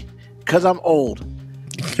colonoscopy because I'm old.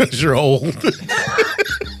 Because you're old.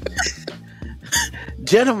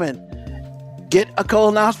 Gentlemen, get a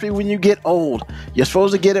colonoscopy when you get old. You're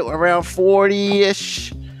supposed to get it around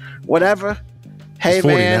 40-ish, whatever. Hey, it's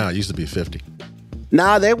 40 man. now. It used to be 50.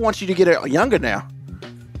 Nah, they want you to get it younger now.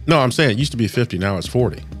 No, I'm saying it used to be 50. Now it's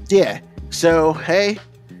 40. Yeah. So, hey,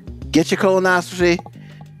 get your colonoscopy.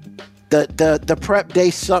 The prep day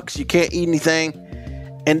sucks. You can't eat anything.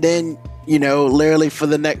 And then, literally for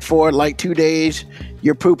the next 2 days,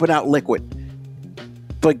 you're pooping out liquid.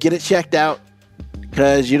 But get it checked out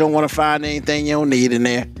because you don't want to find anything you don't need in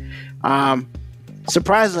there.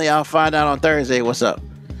 Surprisingly, I'll find out on Thursday what's up.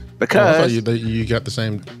 Because I thought you got it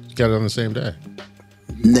on the same day.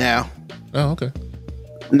 No. Oh, okay.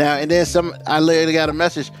 Now, and then I literally got a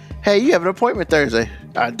message. Hey, you have an appointment Thursday.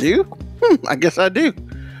 I do? I guess I do.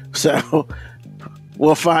 So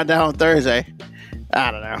we'll find out on Thursday.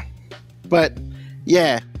 I don't know. But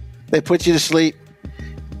yeah, they put you to sleep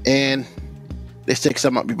and they stick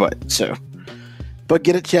something up your butt. So, but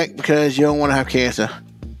get it checked because you don't want to have cancer.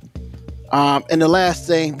 And the last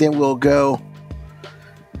thing, then we'll go.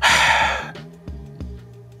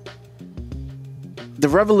 The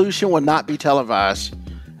revolution will not be televised,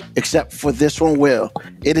 except for this one will.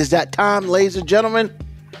 It is that time, ladies and gentlemen.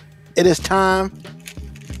 It is time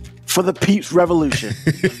for the Peeps Revolution.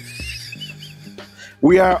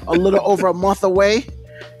 We are a little over a month away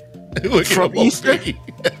from Easter.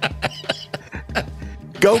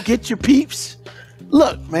 Go get your peeps.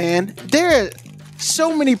 Look, man, there are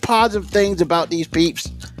so many positive things about these peeps.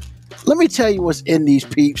 Let me tell you what's in these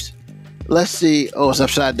peeps. Let's see. Oh, it's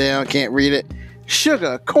upside down. Can't read it.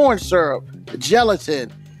 Sugar, corn syrup,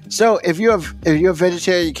 gelatin. So if you're a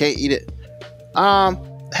vegetarian, you can't eat it.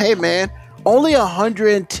 Hey man, only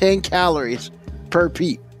 110 calories per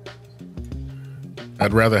peep.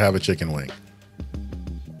 I'd rather have a chicken wing.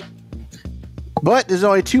 But there's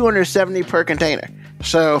only 270 per container.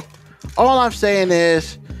 So all I'm saying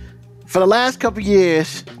is, for the last couple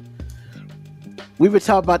years, we've been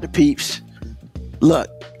talking about the peeps. Look,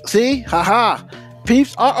 see? Haha.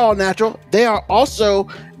 Peeps are all natural. They are also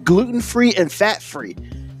gluten-free and fat-free.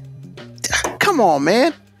 Come on,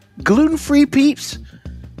 man. Gluten-free peeps.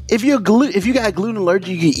 If you got a gluten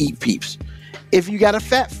allergy, you can eat peeps. If you don't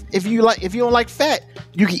like fat,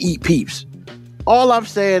 you can eat peeps. All I'm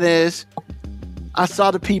saying is, I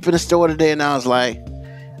saw the peep in the store today and I was like,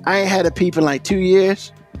 I ain't had a peep in like 2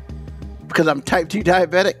 years because I'm type 2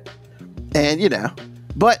 diabetic. And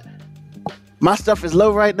but my stuff is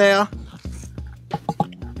low right now.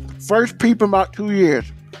 First peep in about 2 years.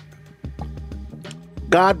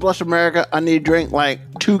 God bless America. I need to drink like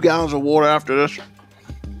 2 gallons of water after this.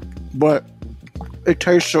 But it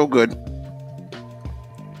tastes so good.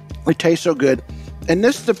 It tastes so good. And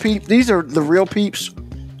this is the peep. These are the real peeps.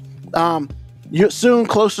 Soon,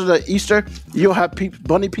 closer to Easter, you'll have peeps,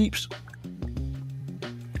 bunny peeps.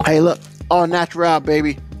 Hey, look. All natural,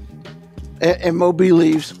 baby. And Moby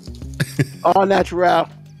leaves. All natural.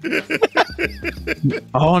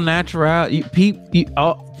 All natural.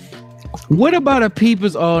 What about a peep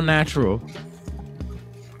is all natural?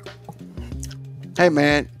 Hey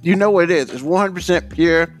man, you know what it is. It's 100%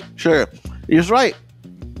 pure sugar. You're right.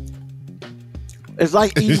 It's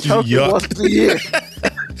like eating tofu once a year.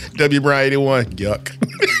 W. Bryan 81. Yuck.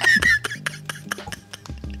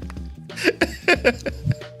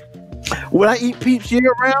 Would I eat peeps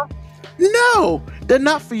year round? No, they're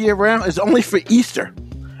not for year round. It's only for Easter.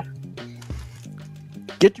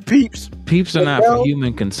 Get your peeps. Peeps are not for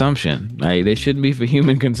human consumption. Like, they shouldn't be for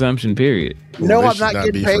human consumption, period. No, Well, I'm not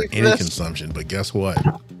getting paid for any this. consumption, but guess what?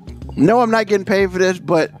 No, I'm not getting paid for this,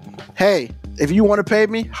 but hey, if you want to pay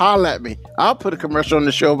me, holla at me. I'll put a commercial on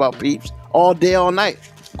the show about peeps all day, all night.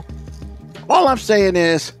 All I'm saying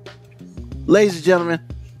is, ladies and gentlemen,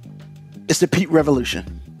 it's the peep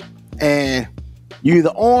revolution. and you either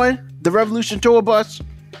on the Revolution tour bus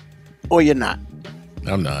or you're not.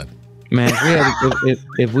 I'm not. Man,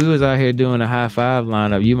 if we was out here doing a high five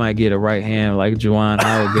lineup, you might get a right hand like Juwan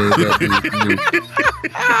Howard gave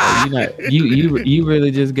that. You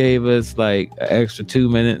really just gave us like an extra 2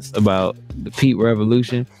 minutes about the Peep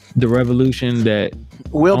Revolution, the revolution that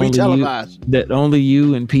will be televised, that only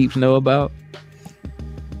you and Peeps know about.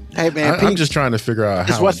 Hey man, I'm just trying to figure out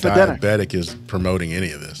how what's for dinner. diabetic is promoting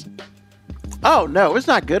any of this. Oh no, it's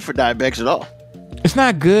not good for diabetics at all. It's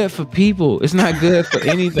not good for people. It's not good for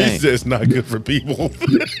anything. It's not good for people.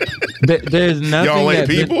 There's nothing. Y'all ain't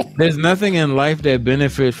people? There's nothing in life that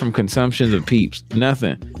benefits from consumption of Peeps.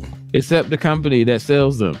 Nothing, except the company that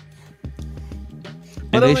sells them,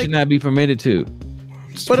 and they should not be permitted to.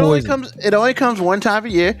 But it only comes one time a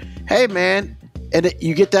year. Hey man, and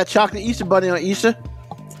you get that chocolate Easter bunny on Easter.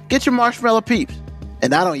 Get your marshmallow Peeps,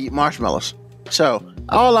 and I don't eat marshmallows. So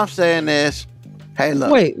all I'm saying is, hey,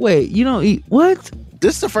 look. Wait, you don't eat what?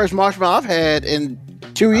 This is the first marshmallow I've had in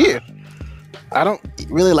 2 years. I don't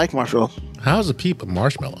really like marshmallows. How's a Peep a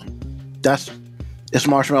marshmallow? It's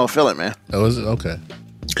marshmallow filling, man. Oh, is it? Okay.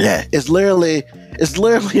 Yeah, it's literally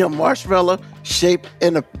a marshmallow shaped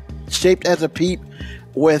as a Peep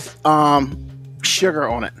with sugar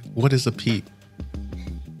on it. What is a Peep?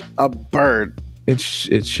 A bird. It's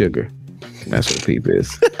sugar. That's what Peep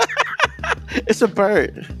is. It's a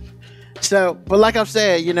bird. So, but like I'm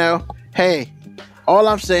saying, hey, all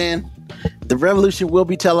I'm saying, the revolution will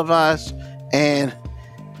be televised, and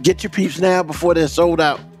get your Peeps now before they're sold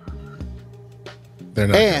out. They're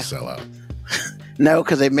not going to sell out. No,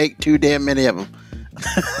 because they make too damn many of them.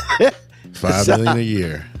 5 million a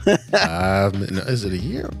year. 5 million. Is it a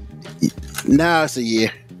year? No, it's a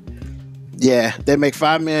year. Yeah, they make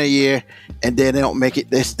 5 million a year, and then they don't make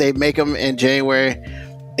it. They make them in January,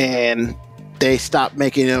 and they stop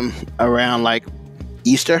making them around like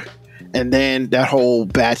Easter, and then that whole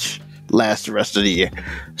batch lasts the rest of the year.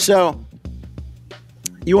 So,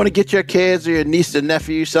 you want to get your kids or your niece or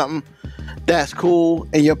nephew something that's cool,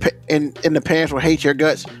 and the parents will hate your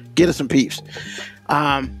guts. Get us some Peeps.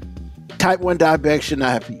 Type 1 diabetics should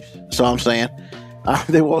not have Peeps. That's all I'm saying.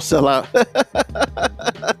 They won't sell out.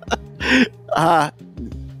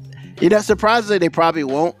 Surprisingly, they probably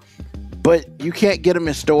won't. But you can't get them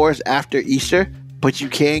in stores after Easter, but you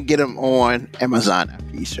can get them on Amazon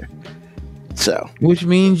after Easter. So, which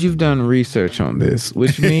means you've done research on this.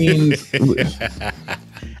 Which means,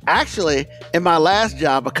 actually, in my last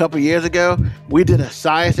job a couple years ago, we did a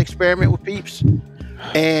science experiment with Peeps,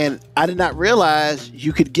 and I did not realize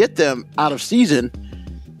you could get them out of season.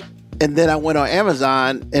 And then I went on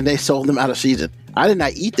Amazon, and they sold them out of season. I did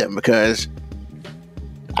not eat them because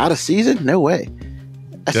out of season, no way.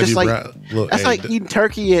 That's just like eating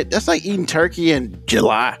turkey. That's like eating turkey in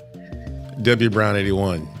July. W Brown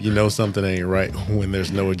 81. You know something ain't right when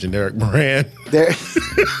there's no generic brand.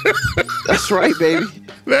 That's right, baby.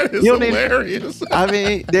 That is hilarious.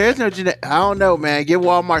 There's no generic. I don't know, man. Give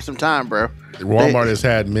Walmart some time, bro. Walmart has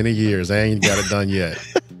had many years. They ain't got it done yet.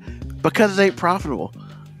 Because it ain't profitable.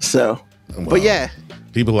 So, well, but yeah.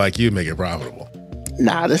 People like you make it profitable.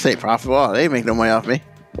 Nah, this ain't profitable. They ain't make no money off me.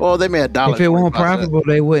 Well, they made $1. If it weren't profitable,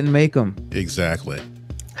 they wouldn't make them. Exactly.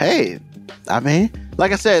 Hey,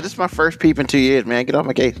 like I said, this is my first Peep in 2 years, man. Get off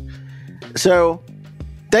my case. So,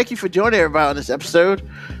 thank you for joining everybody on this episode.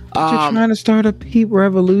 You're trying to start a Peep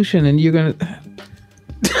revolution, and you're gonna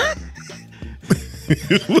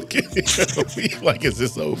look at me like, is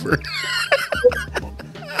this over?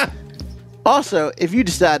 Also, if you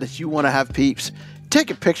decide that you want to have Peeps, take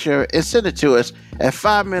a picture and send it to us at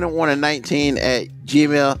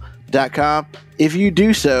 5minutewarning19@gmail.com. If you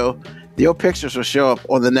do so, your pictures will show up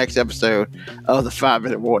on the next episode of the 5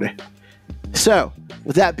 Minute Warning. So,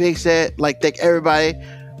 with that being said, thank everybody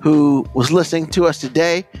who was listening to us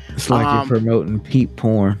today. It's like you're promoting Peep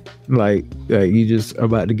porn. Like you just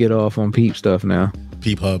about to get off on Peep stuff now.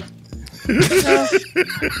 Peep Hub.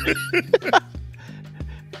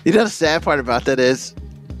 The sad part about that is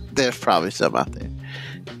there's probably some out there.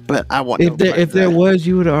 But I want if there was,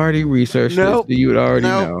 you would have already researched it. You would already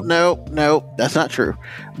know. No, that's not true.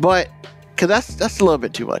 But because that's a little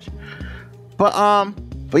bit too much. But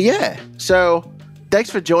yeah. So thanks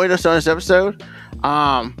for joining us on this episode.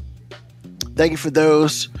 Thank you for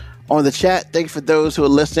those on the chat. Thank you for those who are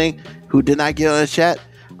listening who did not get on the chat.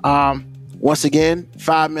 Once again,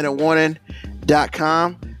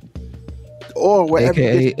 5minutewarning.com or wherever.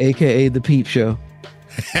 AKA the Peep Show.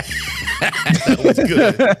 That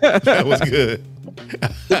was good.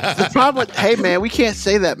 The problem with, hey man, we can't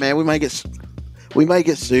say that, man. We might get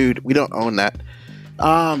sued. We don't own that.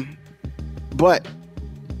 But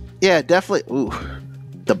yeah, definitely. Ooh,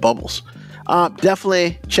 the bubbles.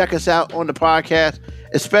 Definitely check us out on the podcast,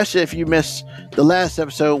 especially if you missed the last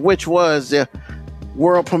episode, which was the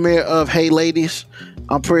world premiere of Hey Ladies.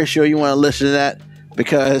 I'm pretty sure you want to listen to that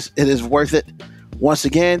because it is worth it. Once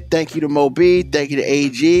again, thank you to Mo B. Thank you to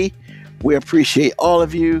AG. We appreciate all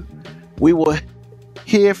of you. We will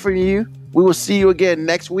hear from you. We will see you again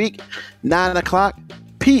next week, 9 o'clock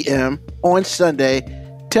p.m. on Sunday.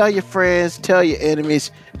 Tell your friends, tell your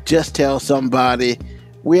enemies, just tell somebody.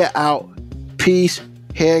 We're out. Peace,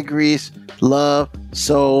 hair grease, love,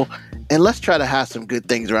 soul, and let's try to have some good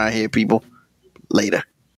things around here, people. Later.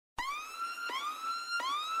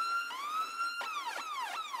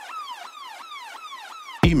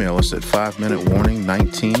 Email us at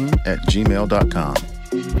 5minutewarning19@gmail.com.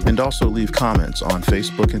 And also leave comments on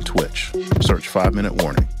Facebook and Twitch. Search 5 Minute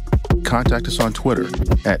Warning. Contact us on Twitter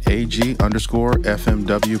at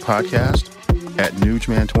AG_FMW podcast, at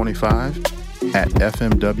Newsman25, at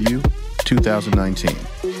FMW 2019.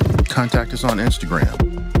 Contact us on Instagram,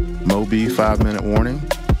 Moby 5 Minute Warning,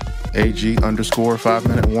 AG_5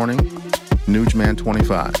 Minute Warning,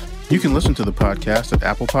 Newsman25. You can listen to the podcast at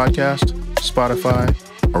Apple Podcast, Spotify,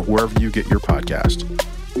 or wherever you get your podcast.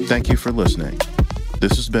 Thank you for listening.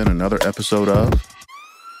 This has been another episode of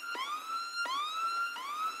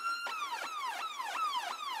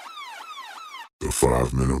The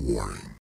 5 Minute Warning.